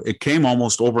 It came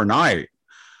almost overnight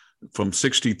from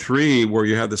 63, where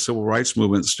you had the civil rights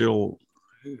movement still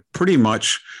pretty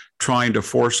much trying to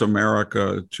force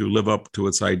America to live up to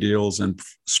its ideals and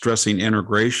stressing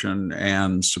integration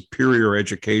and superior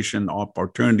education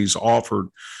opportunities offered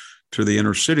to the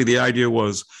inner city. The idea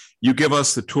was, you give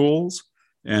us the tools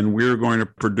and we're going to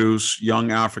produce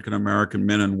young African-American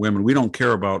men and women. We don't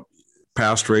care about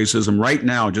past racism. Right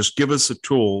now, just give us the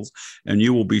tools and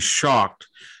you will be shocked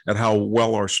at how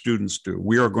well our students do.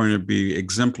 We are going to be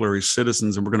exemplary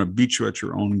citizens and we're going to beat you at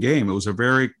your own game. It was a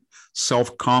very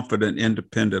self-confident,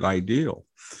 independent ideal.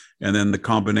 And then the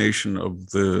combination of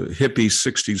the hippie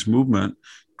 60s movement,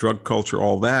 drug culture,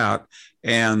 all that,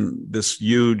 and this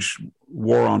huge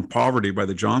war on poverty by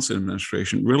the Johnson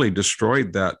administration really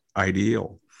destroyed that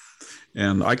ideal.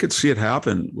 And I could see it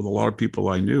happen with a lot of people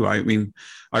I knew. I mean,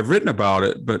 I've written about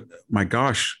it, but my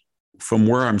gosh, from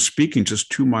where I'm speaking, just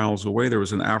 2 miles away, there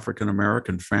was an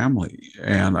African-American family.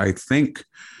 And I think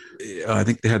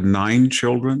they had 9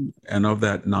 children. And of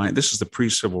that 9, this is the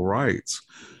pre-civil rights,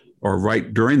 or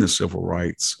right during the civil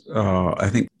rights. I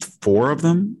think 4 of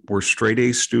them were straight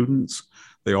A students.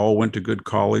 They all went to good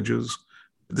colleges.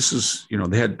 This is,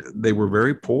 they were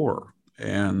very poor.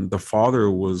 And the father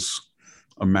was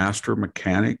a master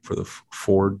mechanic for the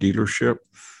Ford dealership.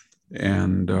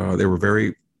 And they were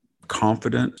very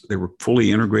confident. They were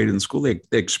fully integrated in school. They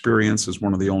experienced as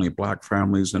one of the only Black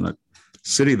families in a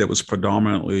city that was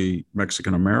predominantly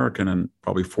Mexican-American and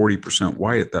probably 40%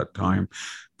 white at that time.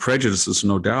 Prejudices,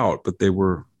 no doubt, but they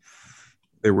were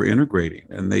integrating,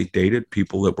 and they dated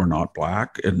people that were not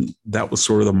Black. And that was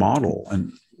sort of the model.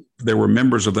 And there were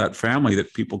members of that family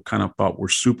that people kind of thought were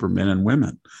supermen and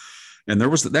women. And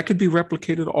that could be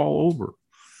replicated all over.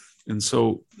 And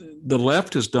so the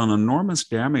left has done enormous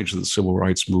damage to the civil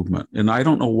rights movement. And I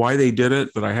don't know why they did it,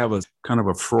 but I have a kind of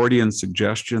a Freudian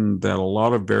suggestion that a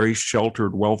lot of very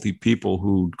sheltered, wealthy people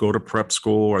who go to prep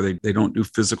school, or they don't do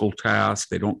physical tasks,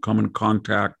 they don't come in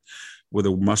contact with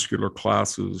the muscular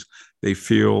classes, they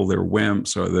feel they're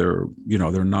wimps, or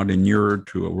they're not inured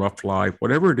to a rough life,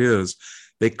 whatever it is.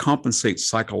 They compensate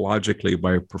psychologically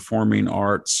by performing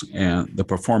arts, and the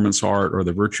performance art or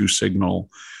the virtue signal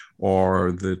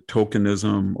or the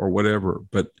tokenism or whatever,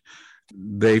 but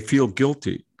they feel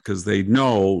guilty because they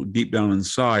know deep down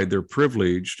inside they're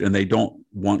privileged, and they don't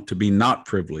want to be not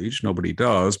privileged. Nobody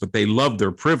does, but they love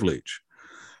their privilege,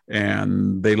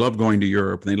 and they love going to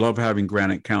Europe, and they love having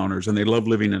granite counters, and they love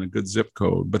living in a good zip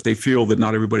code, but they feel that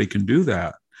not everybody can do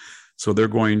that. So they're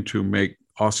going to make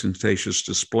ostentatious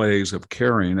displays of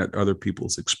caring at other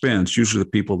people's expense, usually the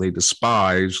people they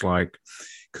despise, like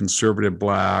conservative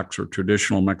Blacks or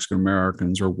traditional Mexican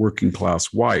Americans or working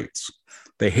class whites.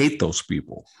 They hate those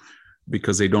people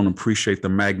because they don't appreciate the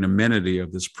magnanimity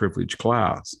of this privileged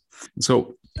class. And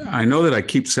so I know that I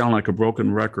keep sounding like a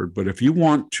broken record, but if you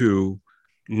want to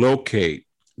locate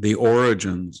the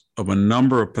origins of a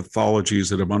number of pathologies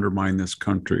that have undermined this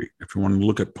country, if you want to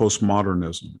look at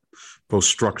postmodernism,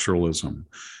 post-structuralism,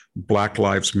 Black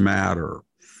Lives Matter,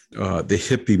 the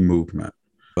hippie movement,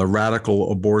 the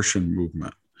radical abortion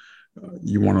movement,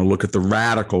 You want to look at the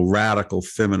radical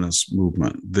feminist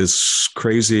movement, this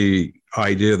crazy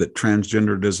idea that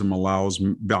transgenderism allows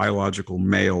biological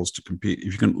males to compete.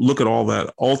 If you can look at all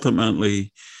that,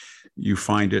 ultimately, you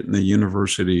find it in the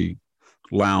university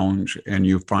lounge, and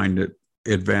you find it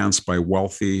advanced by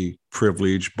wealthy,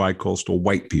 privileged, bicoastal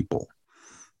white people.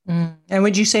 And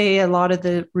would you say a lot of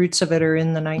the roots of it are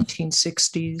in the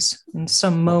 1960s, in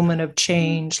some moment of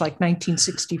change, like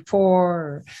 1964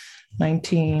 or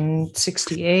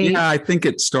 1968? Yeah, I think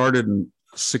it started in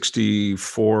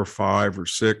 64, 5, or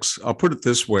 6. I'll put it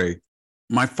this way.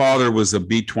 My father was a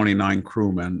B-29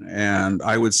 crewman, and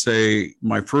I would say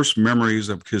my first memories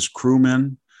of his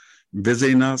crewmen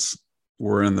visiting us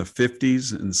were in the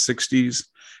 50s and 60s.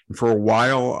 And for a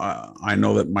while, I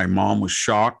know that my mom was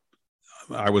shocked.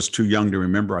 I was too young to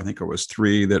remember. I think I was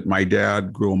 3, that my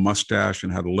dad grew a mustache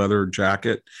and had a leather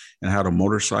jacket and had a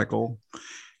motorcycle,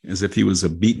 as if he was a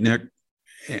beatnik,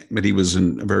 but he was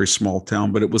in a very small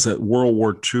town. But it was at World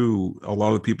War II. A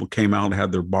lot of people came out and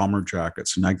had their bomber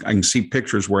jackets. And I can see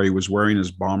pictures where he was wearing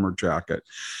his bomber jacket,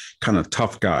 kind of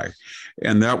tough guy.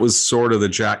 And that was sort of the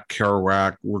Jack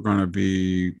Kerouac, we're going to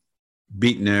be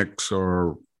beatniks,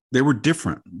 or they were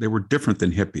different. They were different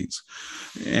than hippies.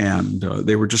 And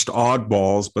they were just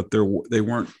oddballs, but they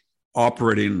weren't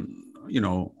operating,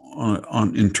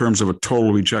 on in terms of a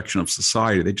total rejection of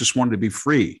society. They just wanted to be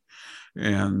free.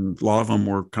 And a lot of them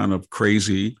were kind of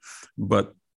crazy,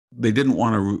 but they didn't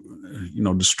want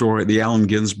to, destroy the Allen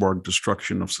Ginsberg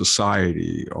destruction of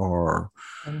society, or,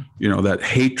 that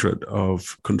hatred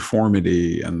of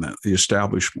conformity and the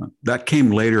establishment. That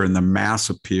came later in the mass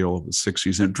appeal of the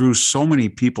 60s. And it drew so many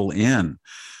people in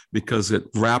because it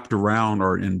wrapped around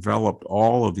or enveloped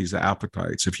all of these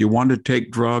appetites. If you wanted to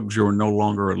take drugs, you were no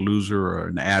longer a loser or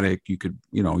an addict. You could,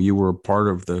 you were a part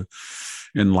of the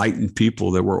enlightened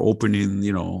people that were opening,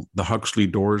 the Huxley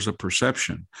doors of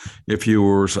perception. If you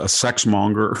were a sex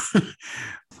monger,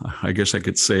 I guess I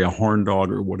could say a horn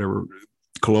dog or whatever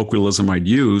colloquialism I'd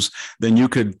use, then you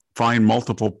could find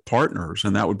multiple partners,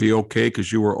 and that would be okay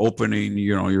because you were opening,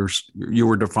 you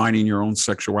were defining your own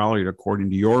sexuality according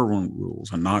to your own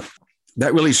rules, and not.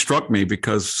 That really struck me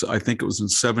because I think it was in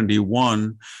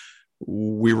 71,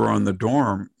 we were on the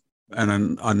dorm,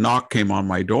 and a knock came on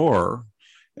my door,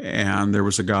 and there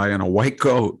was a guy in a white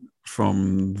coat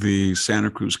from the Santa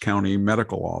Cruz County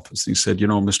Medical Office. He said,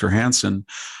 Mr. Hansen,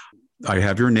 I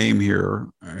have your name here,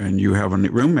 and you have a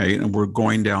roommate, and we're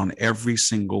going down every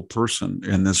single person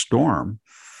in this dorm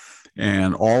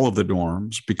and all of the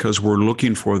dorms because we're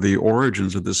looking for the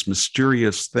origins of this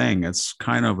mysterious thing. It's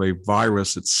kind of a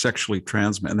virus. It's sexually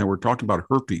transmitted. And they were talking about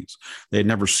herpes. They had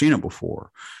never seen it before.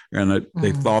 And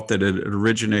they thought that it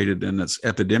originated in its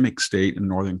epidemic state in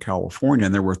Northern California.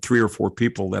 And there were 3 or 4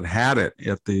 people that had it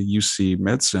at the UC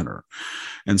Med Center.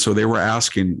 And so they were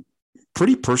asking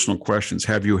pretty personal questions.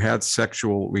 Have you had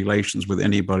sexual relations with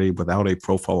anybody without a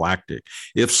prophylactic?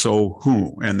 If so,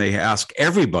 who? And they asked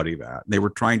everybody that. They were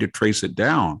trying to trace it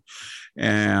down.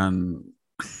 And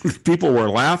people were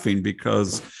laughing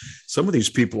because some of these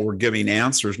people were giving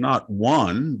answers, not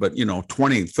one, but,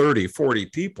 20, 30, 40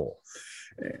 people.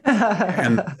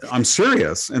 And I'm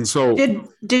serious. And so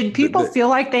did people feel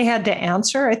like they had to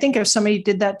answer? I think if somebody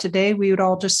did that today, we would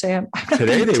all just say, I'm not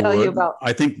going to tell you about.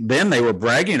 I think then they were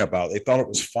bragging about it. They thought it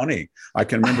was funny. I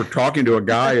can remember talking to a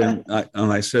guy and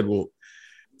I said, well,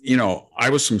 I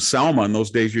was from Selma. In those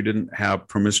days, you didn't have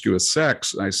promiscuous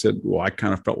sex. And I said, well, I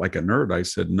kind of felt like a nerd. I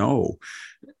said, no.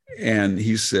 And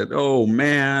he said, oh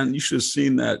man, you should have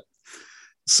seen that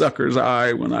sucker's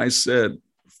eye when I said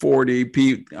 40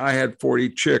 people. I had 40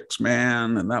 chicks,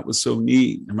 man, and that was so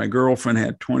neat. And my girlfriend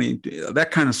had 20, that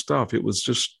kind of stuff. It was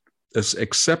just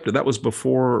accepted. That was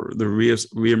before the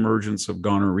reemergence of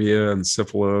gonorrhea and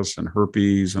syphilis and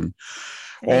herpes and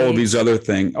all of these other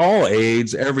things, all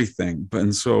AIDS, everything.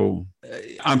 And so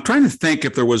I'm trying to think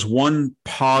if there was one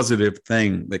positive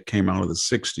thing that came out of the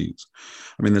 60s.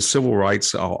 I mean, the civil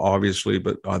rights, obviously,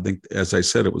 but I think, as I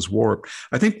said, it was warped.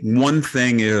 I think one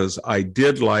thing is I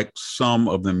did like some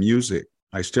of the music.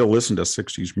 I still listen to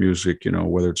 60s music,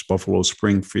 whether it's Buffalo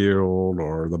Springfield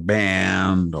or the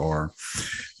band or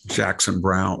Jackson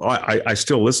Browne. I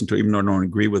still listen to it, even though I don't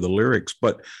agree with the lyrics.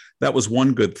 But that was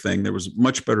one good thing. There was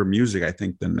much better music, I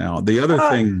think, than now. The other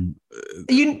thing...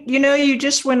 You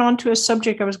just went on to a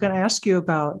subject I was going to ask you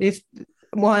about.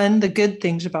 The good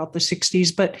things about the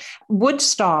 60s, but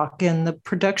Woodstock and the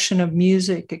production of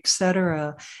music, et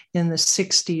cetera, in the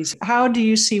 60s. How do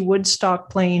you see Woodstock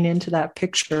playing into that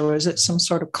picture? Was it some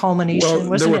sort of culmination?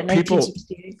 Wasn't it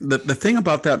 1968? The thing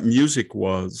about that music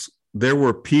was there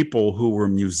were people who were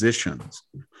musicians.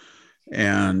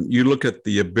 And you look at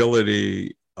the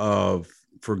ability of,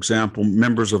 for example,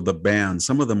 members of the band.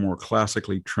 Some of them were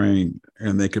classically trained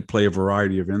and they could play a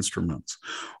variety of instruments.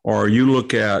 Or you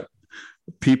look at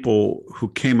people who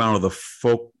came out of the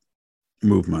folk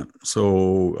movement.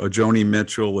 So a Joni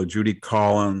Mitchell, a Judy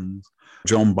Collins,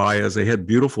 Joan Baez, they had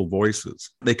beautiful voices.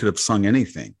 They could have sung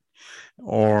anything.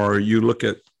 Or you look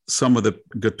at some of the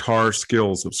guitar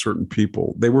skills of certain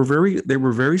people. They were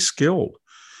very skilled.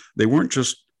 They weren't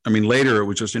just, I mean, later it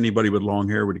was just anybody with long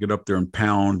hair would get up there and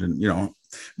pound and,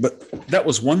 but that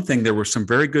was one thing. There were some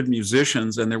very good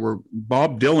musicians, and there were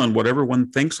Bob Dylan, whatever one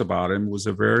thinks about him, was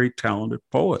a very talented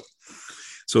poet.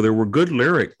 So there were good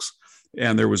lyrics,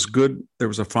 and there was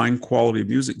a fine quality of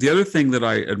music. The other thing that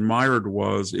I admired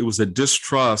was it was a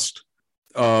distrust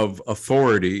of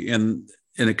authority, and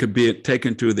it could be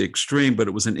taken to the extreme, but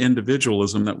it was an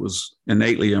individualism that was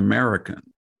innately American.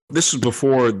 This is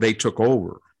before they took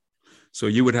over. So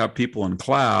you would have people in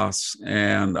class,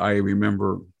 and I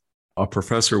remember a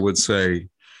professor would say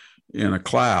in a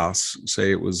class,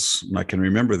 say it was, and I can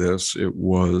remember this, it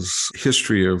was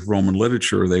history of Roman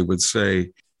literature. They would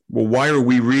say, well, why are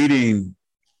we reading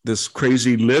this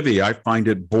crazy Livy? I find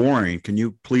it boring. Can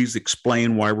you please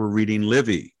explain why we're reading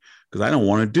Livy? Because I don't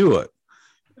want to do it.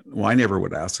 Well, I never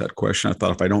would ask that question. I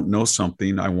thought if I don't know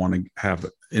something, I want to have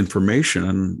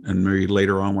information. And maybe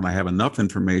later on, when I have enough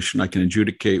information, I can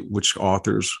adjudicate which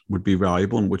authors would be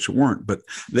valuable and which weren't. But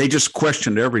they just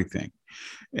questioned everything.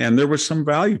 And there was some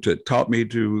value to it. It taught me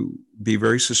to be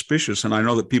very suspicious. And I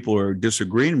know that people are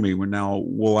disagreeing with me when now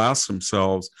will ask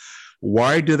themselves,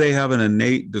 why do they have an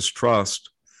innate distrust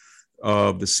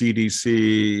of the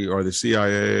CDC or the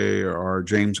CIA or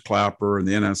James Clapper and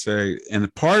the NSA?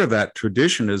 And part of that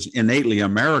tradition is innately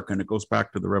American. It goes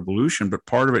back to the revolution, but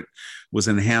part of it was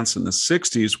enhanced in the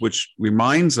 60s, which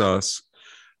reminds us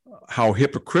how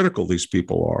hypocritical these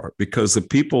people are, because the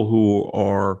people who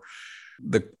are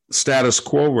the status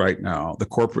quo right now, the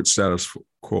corporate status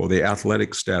quo, the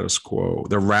athletic status quo,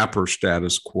 the rapper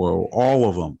status quo, all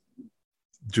of them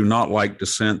do not like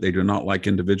dissent. They do not like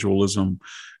individualism,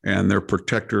 and they're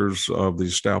protectors of the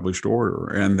established order.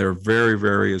 And they're very,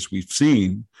 very, as we've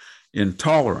seen,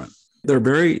 intolerant. They're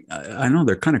very, I know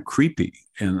they're kind of creepy.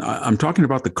 And I'm talking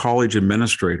about the college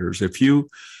administrators. If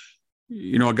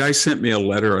a guy sent me a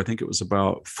letter, I think it was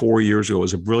about 4 years ago. It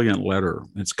was a brilliant letter.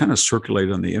 It's kind of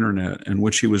circulated on the internet, in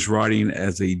which he was writing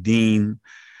as a dean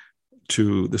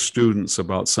to the students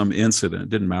about some incident. It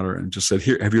didn't matter. And just said,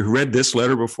 here, have you read this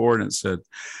letter before? And it said,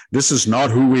 this is not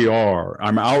who we are.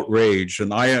 I'm outraged.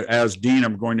 And I, as dean,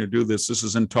 I'm going to do this. This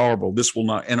is intolerable. This will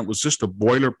not. And it was just a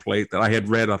boilerplate that I had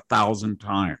read 1,000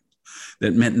 times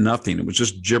that meant nothing. It was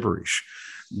just gibberish.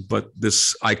 But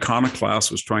this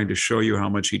iconoclast was trying to show you how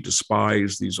much he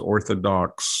despised these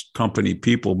orthodox company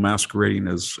people masquerading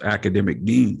as academic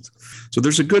deans. So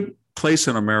there's a good place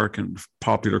in American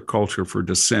popular culture for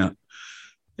dissent.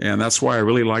 And that's why I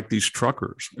really like these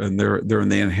truckers, and they're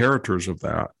the inheritors of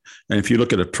that. And if you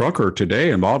look at a trucker today,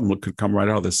 and a lot of them could come right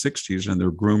out of the 60s, and their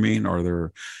grooming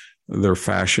or their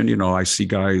fashion. I see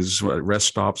guys at rest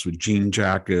stops with jean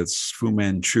jackets, Fu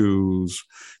Manchus,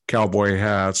 cowboy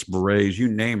hats, berets, you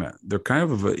name it. They're kind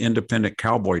of an independent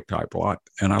cowboy type a lot.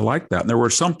 And I like that. And there were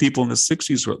some people in the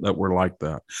 60s that were like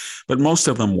that, but most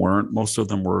of them weren't. Most of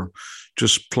them were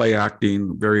just play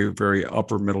acting, very, very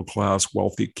upper middle class,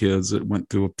 wealthy kids that went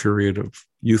through a period of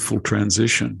youthful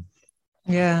transition.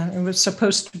 Yeah, it was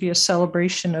supposed to be a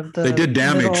celebration of the. They did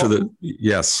damage to the,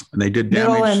 yes, and they did damage.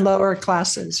 Middle and lower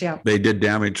classes, yeah. They did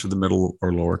damage to the middle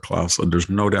or lower class, and there's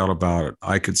no doubt about it.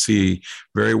 I could see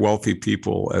very wealthy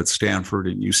people at Stanford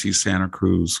and UC Santa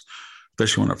Cruz,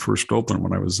 especially when it first opened,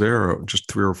 when I was there, just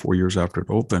 3 or 4 years after it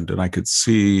opened, and I could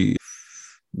see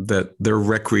that their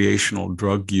recreational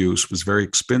drug use was very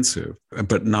expensive,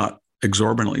 but not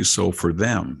exorbitantly so for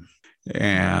them.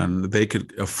 And they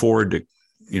could afford to,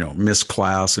 miss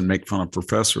class and make fun of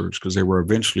professors because they were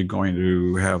eventually going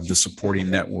to have the supporting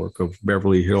network of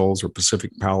Beverly Hills or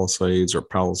Pacific Palisades or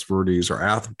Palos Verdes or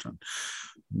Atherton,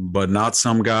 but not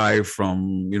some guy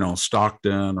from,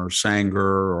 Stockton or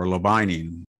Sanger or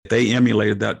Lavining. If they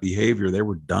emulated that behavior, they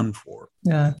were done for.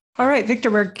 Yeah. All right,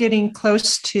 Victor, we're getting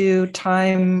close to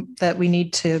time that we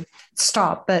need to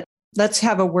stop, but let's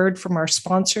have a word from our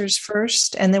sponsors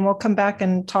first, and then we'll come back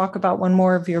and talk about one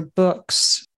more of your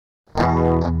books.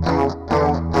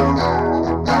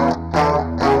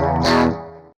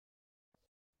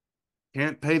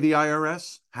 Can't pay the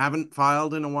IRS? Haven't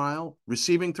filed in a while?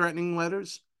 Receiving threatening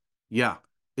letters? Yeah,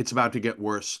 it's about to get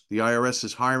worse. The IRS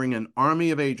is hiring an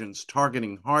army of agents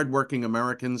targeting hardworking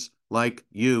Americans like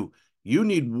you. You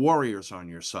need warriors on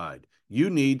your side. You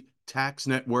need Tax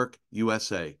Network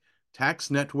USA.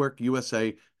 Tax Network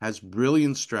USA has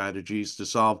brilliant strategies to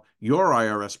solve your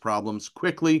IRS problems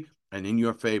quickly and in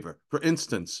your favor. For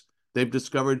instance, they've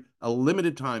discovered a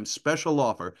limited-time special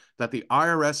offer that the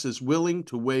IRS is willing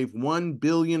to waive $1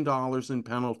 billion in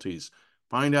penalties.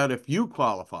 Find out if you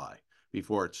qualify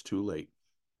before it's too late.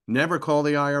 Never call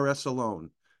the IRS alone.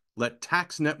 Let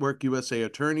Tax Network USA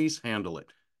attorneys handle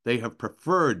it. They have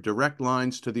preferred direct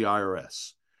lines to the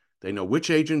IRS. They know which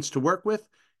agents to work with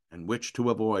and which to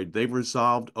avoid. They've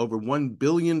resolved over $1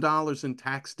 billion in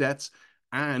tax debts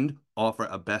and offer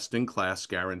a best-in-class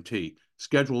guarantee.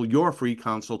 Schedule your free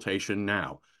consultation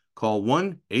now. Call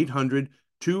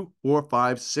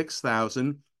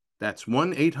 1-800-245-6000. That's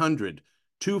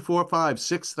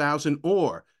 1-800-245-6000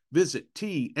 or visit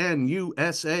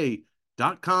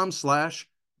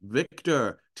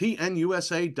tnusa.com/Victor.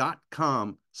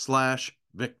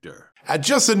 tnusa.com/Victor. At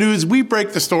Just the News, we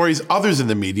break the stories others in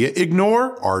the media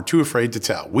ignore or are too afraid to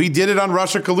tell. We did it on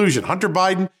Russia collusion, Hunter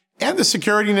Biden, and the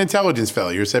security and intelligence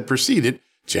failures that preceded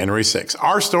January 6th.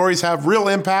 Our stories have real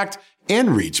impact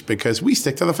and reach because we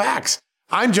stick to the facts.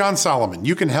 I'm John Solomon.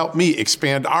 You can help me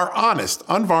expand our honest,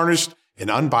 unvarnished, and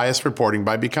unbiased reporting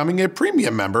by becoming a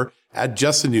premium member at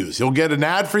Just the News. You'll get an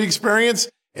ad-free experience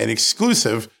and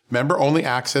exclusive member-only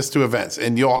access to events,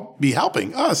 and you'll be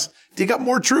helping us dig up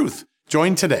more truth.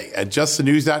 Join today at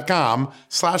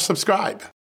justthenews.com/subscribe.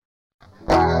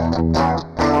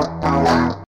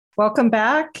 Welcome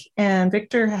back. And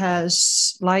Victor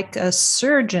has, like a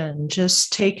surgeon,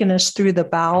 just taken us through the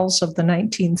bowels of the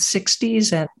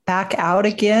 1960s and back out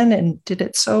again, and did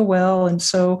it so well and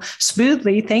so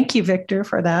smoothly. Thank you, Victor,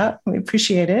 for that. We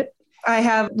appreciate it. I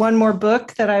have one more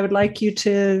book that I would like you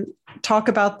to talk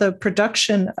about the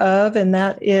production of, and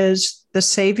that is The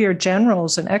Savior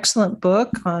Generals, an excellent book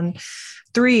on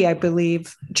 3, I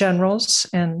believe, generals.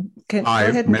 And go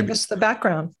ahead and give us the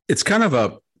background. It's kind of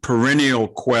a perennial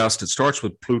quest. It starts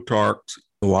with Plutarch's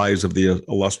Lives of the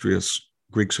Illustrious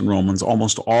Greeks and Romans.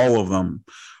 Almost all of them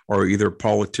are either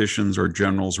politicians or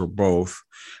generals or both.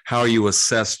 How you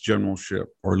assess generalship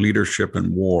or leadership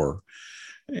in war.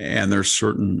 And there's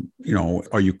certain,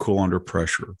 are you cool under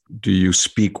pressure? Do you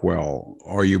speak well?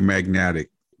 Are you magnetic?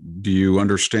 Do you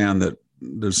understand that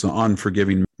there's an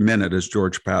unforgiving minute, as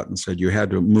George Patton said, you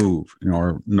had to move,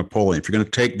 or Napoleon. If you're going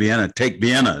to take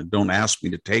Vienna. Don't ask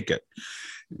me to take it.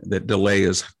 That delay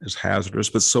is hazardous,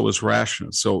 but so is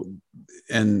rashness. So,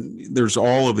 and there's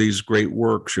all of these great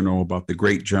works, about the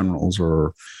great generals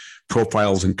or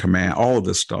profiles in command, all of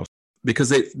this stuff, because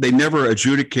they never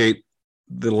adjudicate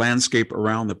the landscape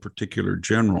around the particular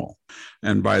general.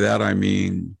 And by that, I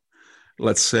mean,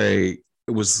 let's say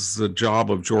it was the job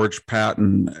of George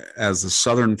Patton as the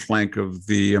southern flank of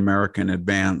the American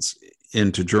advance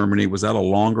into Germany. Was that a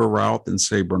longer route than,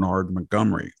 say, Bernard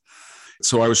Montgomery?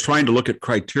 So I was trying to look at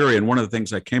criteria, and one of the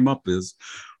things I came up is,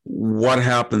 what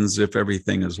happens if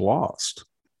everything is lost,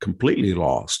 completely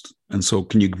lost? And so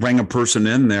can you bring a person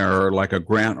in there like a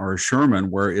Grant or a Sherman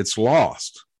where it's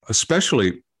lost,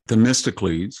 especially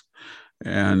Themistocles?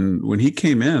 And when he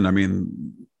came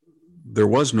in, there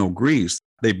was no Greece.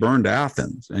 They burned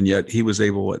Athens, and yet he was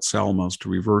able at Salamis to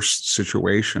reverse the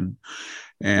situation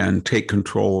and take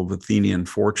control of Athenian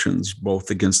fortunes,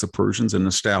 both against the Persians, and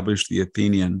establish the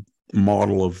Athenian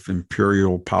model of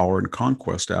imperial power and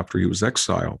conquest after he was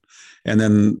exiled. And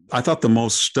then I thought the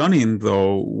most stunning,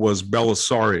 though, was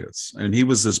Belisarius. And he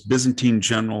was this Byzantine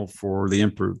general for the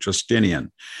Emperor Justinian.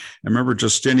 I remember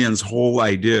Justinian's whole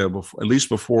idea, at least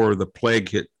before the plague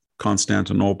hit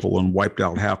Constantinople and wiped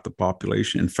out half the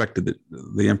population, infected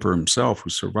the emperor himself, who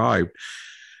survived,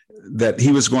 that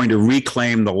he was going to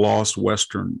reclaim the lost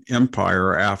Western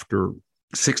Empire after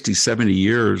 60, 70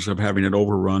 years of having it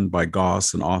overrun by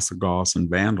Goths and Ostrogoths and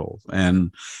Vandals.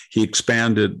 And he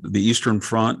expanded the Eastern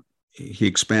Front. He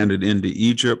expanded into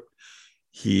Egypt.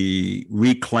 He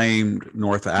reclaimed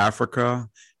North Africa.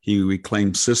 He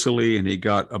reclaimed Sicily, and he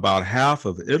got about half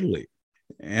of Italy.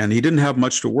 And he didn't have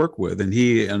much to work with. And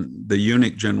he and the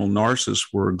eunuch general Narses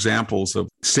were examples of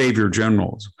savior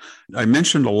generals. I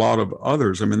mentioned a lot of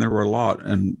others. There were a lot.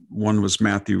 And one was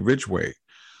Matthew Ridgway.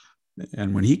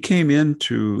 And when he came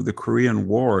into the Korean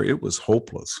War, it was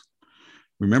hopeless.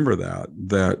 Remember that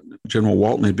General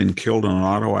Walton had been killed in an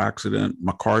auto accident.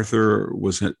 MacArthur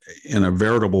was in a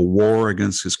veritable war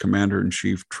against his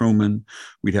commander-in-chief, Truman.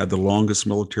 We'd had the longest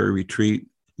military retreat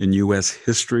in U.S.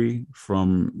 history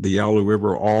from the Yalu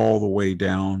River all the way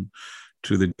down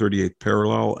to the 38th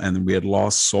parallel, and we had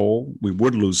lost Seoul. We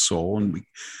would lose Seoul,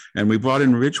 and we brought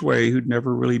in Ridgway, who'd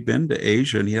never really been to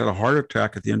Asia, and he had a heart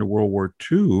attack at the end of World War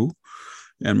II.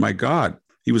 And my God,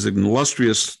 he was an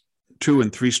illustrious 2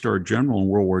 and 3-star general in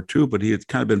World War II, but he had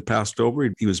kind of been passed over.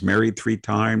 He was married 3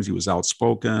 times. He was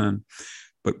outspoken,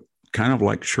 but kind of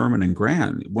like Sherman and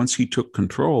Grant. Once he took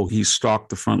control, he stalked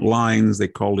the front lines. They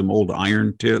called him Old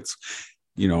Iron Tits.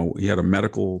 You know, he had a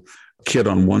medical kit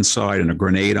on one side and a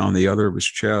grenade on the other of his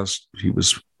chest. He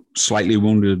was slightly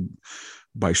wounded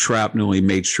by shrapnel. He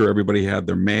made sure everybody had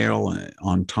their mail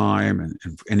on time,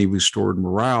 and he restored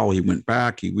morale. He went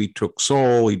back. He retook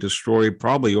Seoul. He destroyed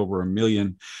probably over 1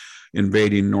 million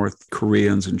invading North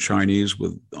Koreans and Chinese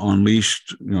with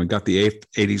Unleashed. You know, got the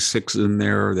 86 in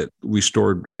there that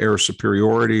restored air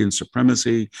superiority and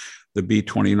supremacy. The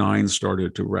B-29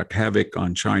 started to wreak havoc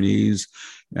on Chinese.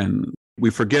 And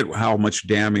we forget how much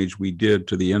damage we did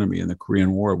to the enemy in the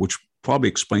Korean War, which probably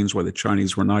explains why the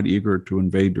Chinese were not eager to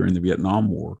invade during the Vietnam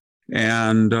War.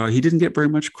 And he didn't get very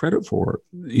much credit for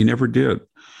it. He never did.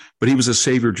 But he was a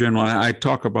savior general. I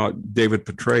talk about David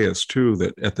Petraeus, too,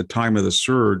 that at the time of the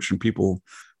surge, and people,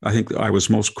 I think I was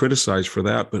most criticized for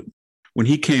that. But when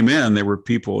he came in, there were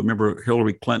people, remember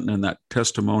Hillary Clinton in that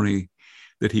testimony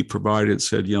that he provided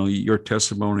said, you know, your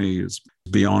testimony is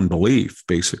beyond belief,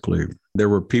 basically. There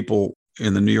were people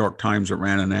in the New York Times that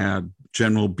ran an ad,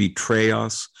 General Betray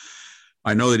Us.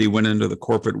 I know that he went into the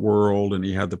corporate world and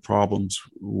he had the problems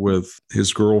with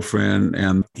his girlfriend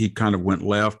and he kind of went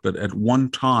left. But at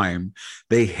one time,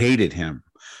 they hated him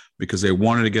because they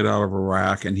wanted to get out of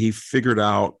Iraq. And he figured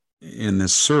out in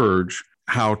this surge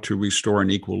how to restore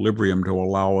an equilibrium to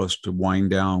allow us to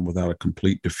wind down without a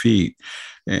complete defeat.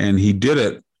 And he did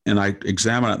it. And I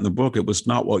examine it in the book. It was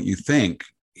not what you think.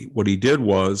 What he did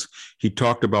was he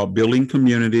talked about building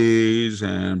communities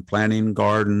and planting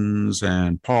gardens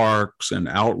and parks and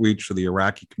outreach to the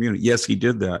Iraqi community. Yes, he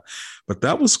did that. But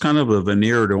that was kind of a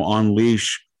veneer to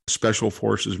unleash special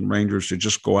forces and Rangers to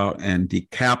just go out and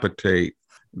decapitate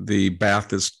the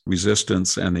Ba'athist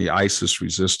resistance and the ISIS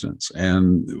resistance.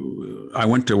 And I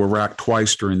went to Iraq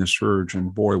twice during the surge.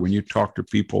 And boy, when you talk to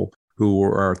people who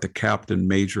are at the captain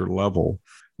major level,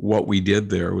 what we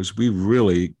did there was we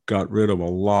really got rid of a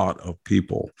lot of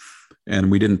people,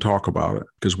 and we didn't talk about it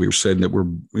because we were saying that we're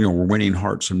winning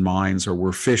hearts and minds, or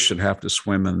we're fish that have to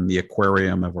swim in the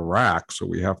aquarium of Iraq. So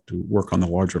we have to work on the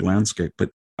larger landscape. But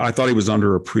I thought he was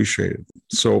underappreciated.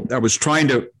 So I was trying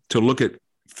to look at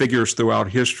figures throughout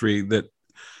history that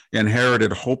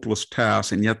inherited hopeless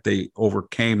tasks, and yet they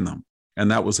overcame them. And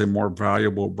that was a more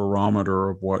valuable barometer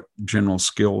of what general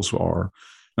skills are.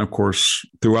 And of course,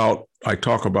 I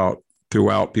talk about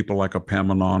people like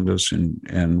Epaminondas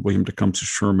and William Tecumseh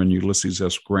Sherman, Ulysses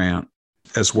S. Grant,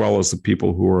 as well as the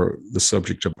people who are the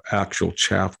subject of actual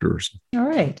chapters. All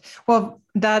right. Well,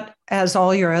 that, as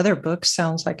all your other books,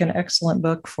 sounds like an excellent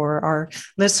book for our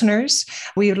listeners.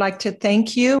 We would like to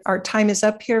thank you. Our time is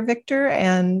up here, Victor.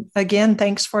 And again,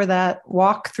 thanks for that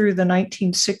walk through the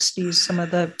 1960s, some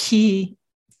of the key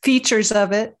features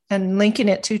of it and linking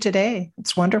it to today.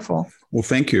 It's wonderful. Well,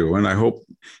 thank you. And I hope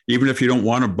even if you don't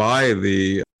want to buy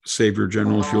the Savior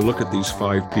Generals, you'll look at these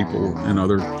 5 people in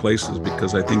other places,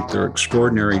 because I think they're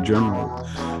extraordinary generals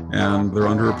and they're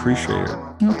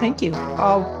underappreciated. Well, thank you.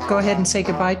 I'll go ahead and say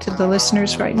goodbye to the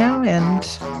listeners right now, and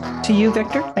to you,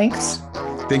 Victor. Thanks.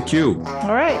 Thank you.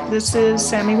 All right. This is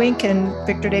Sammy Wink and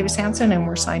Victor Davis Hanson, and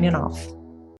we're signing off.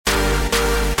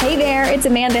 Hey there, it's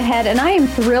Amanda Head, and I am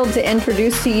thrilled to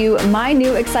introduce to you my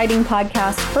new exciting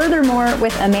podcast, Furthermore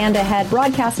with Amanda Head,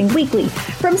 broadcasting weekly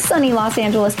from sunny Los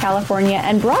Angeles, California,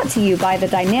 and brought to you by the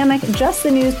dynamic Just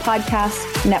the News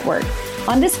Podcast Network.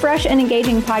 On this fresh and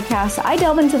engaging podcast, I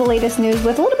delve into the latest news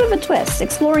with a little bit of a twist,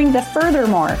 exploring the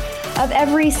furthermore of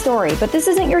every story. But this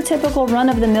isn't your typical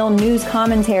run-of-the-mill news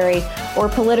commentary or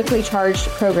politically charged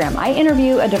program. I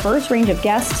interview a diverse range of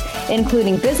guests,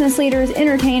 including business leaders,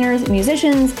 entertainers,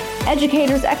 musicians,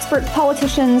 educators, experts,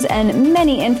 politicians, and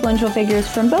many influential figures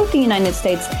from both the United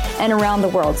States and around the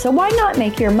world. So why not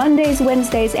make your Mondays,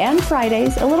 Wednesdays, and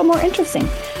Fridays a little more interesting?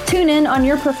 Tune in on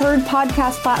your preferred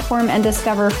podcast platform and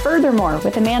discover Furthermore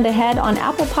with Amanda Head on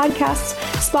Apple Podcasts,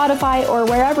 Spotify, or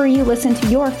wherever you listen to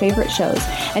your favorite shows.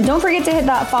 And don't forget to hit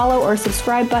that follow or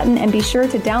subscribe button, and be sure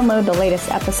to download the latest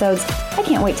episodes. I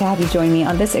can't wait to have you join me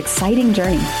on this exciting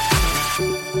journey.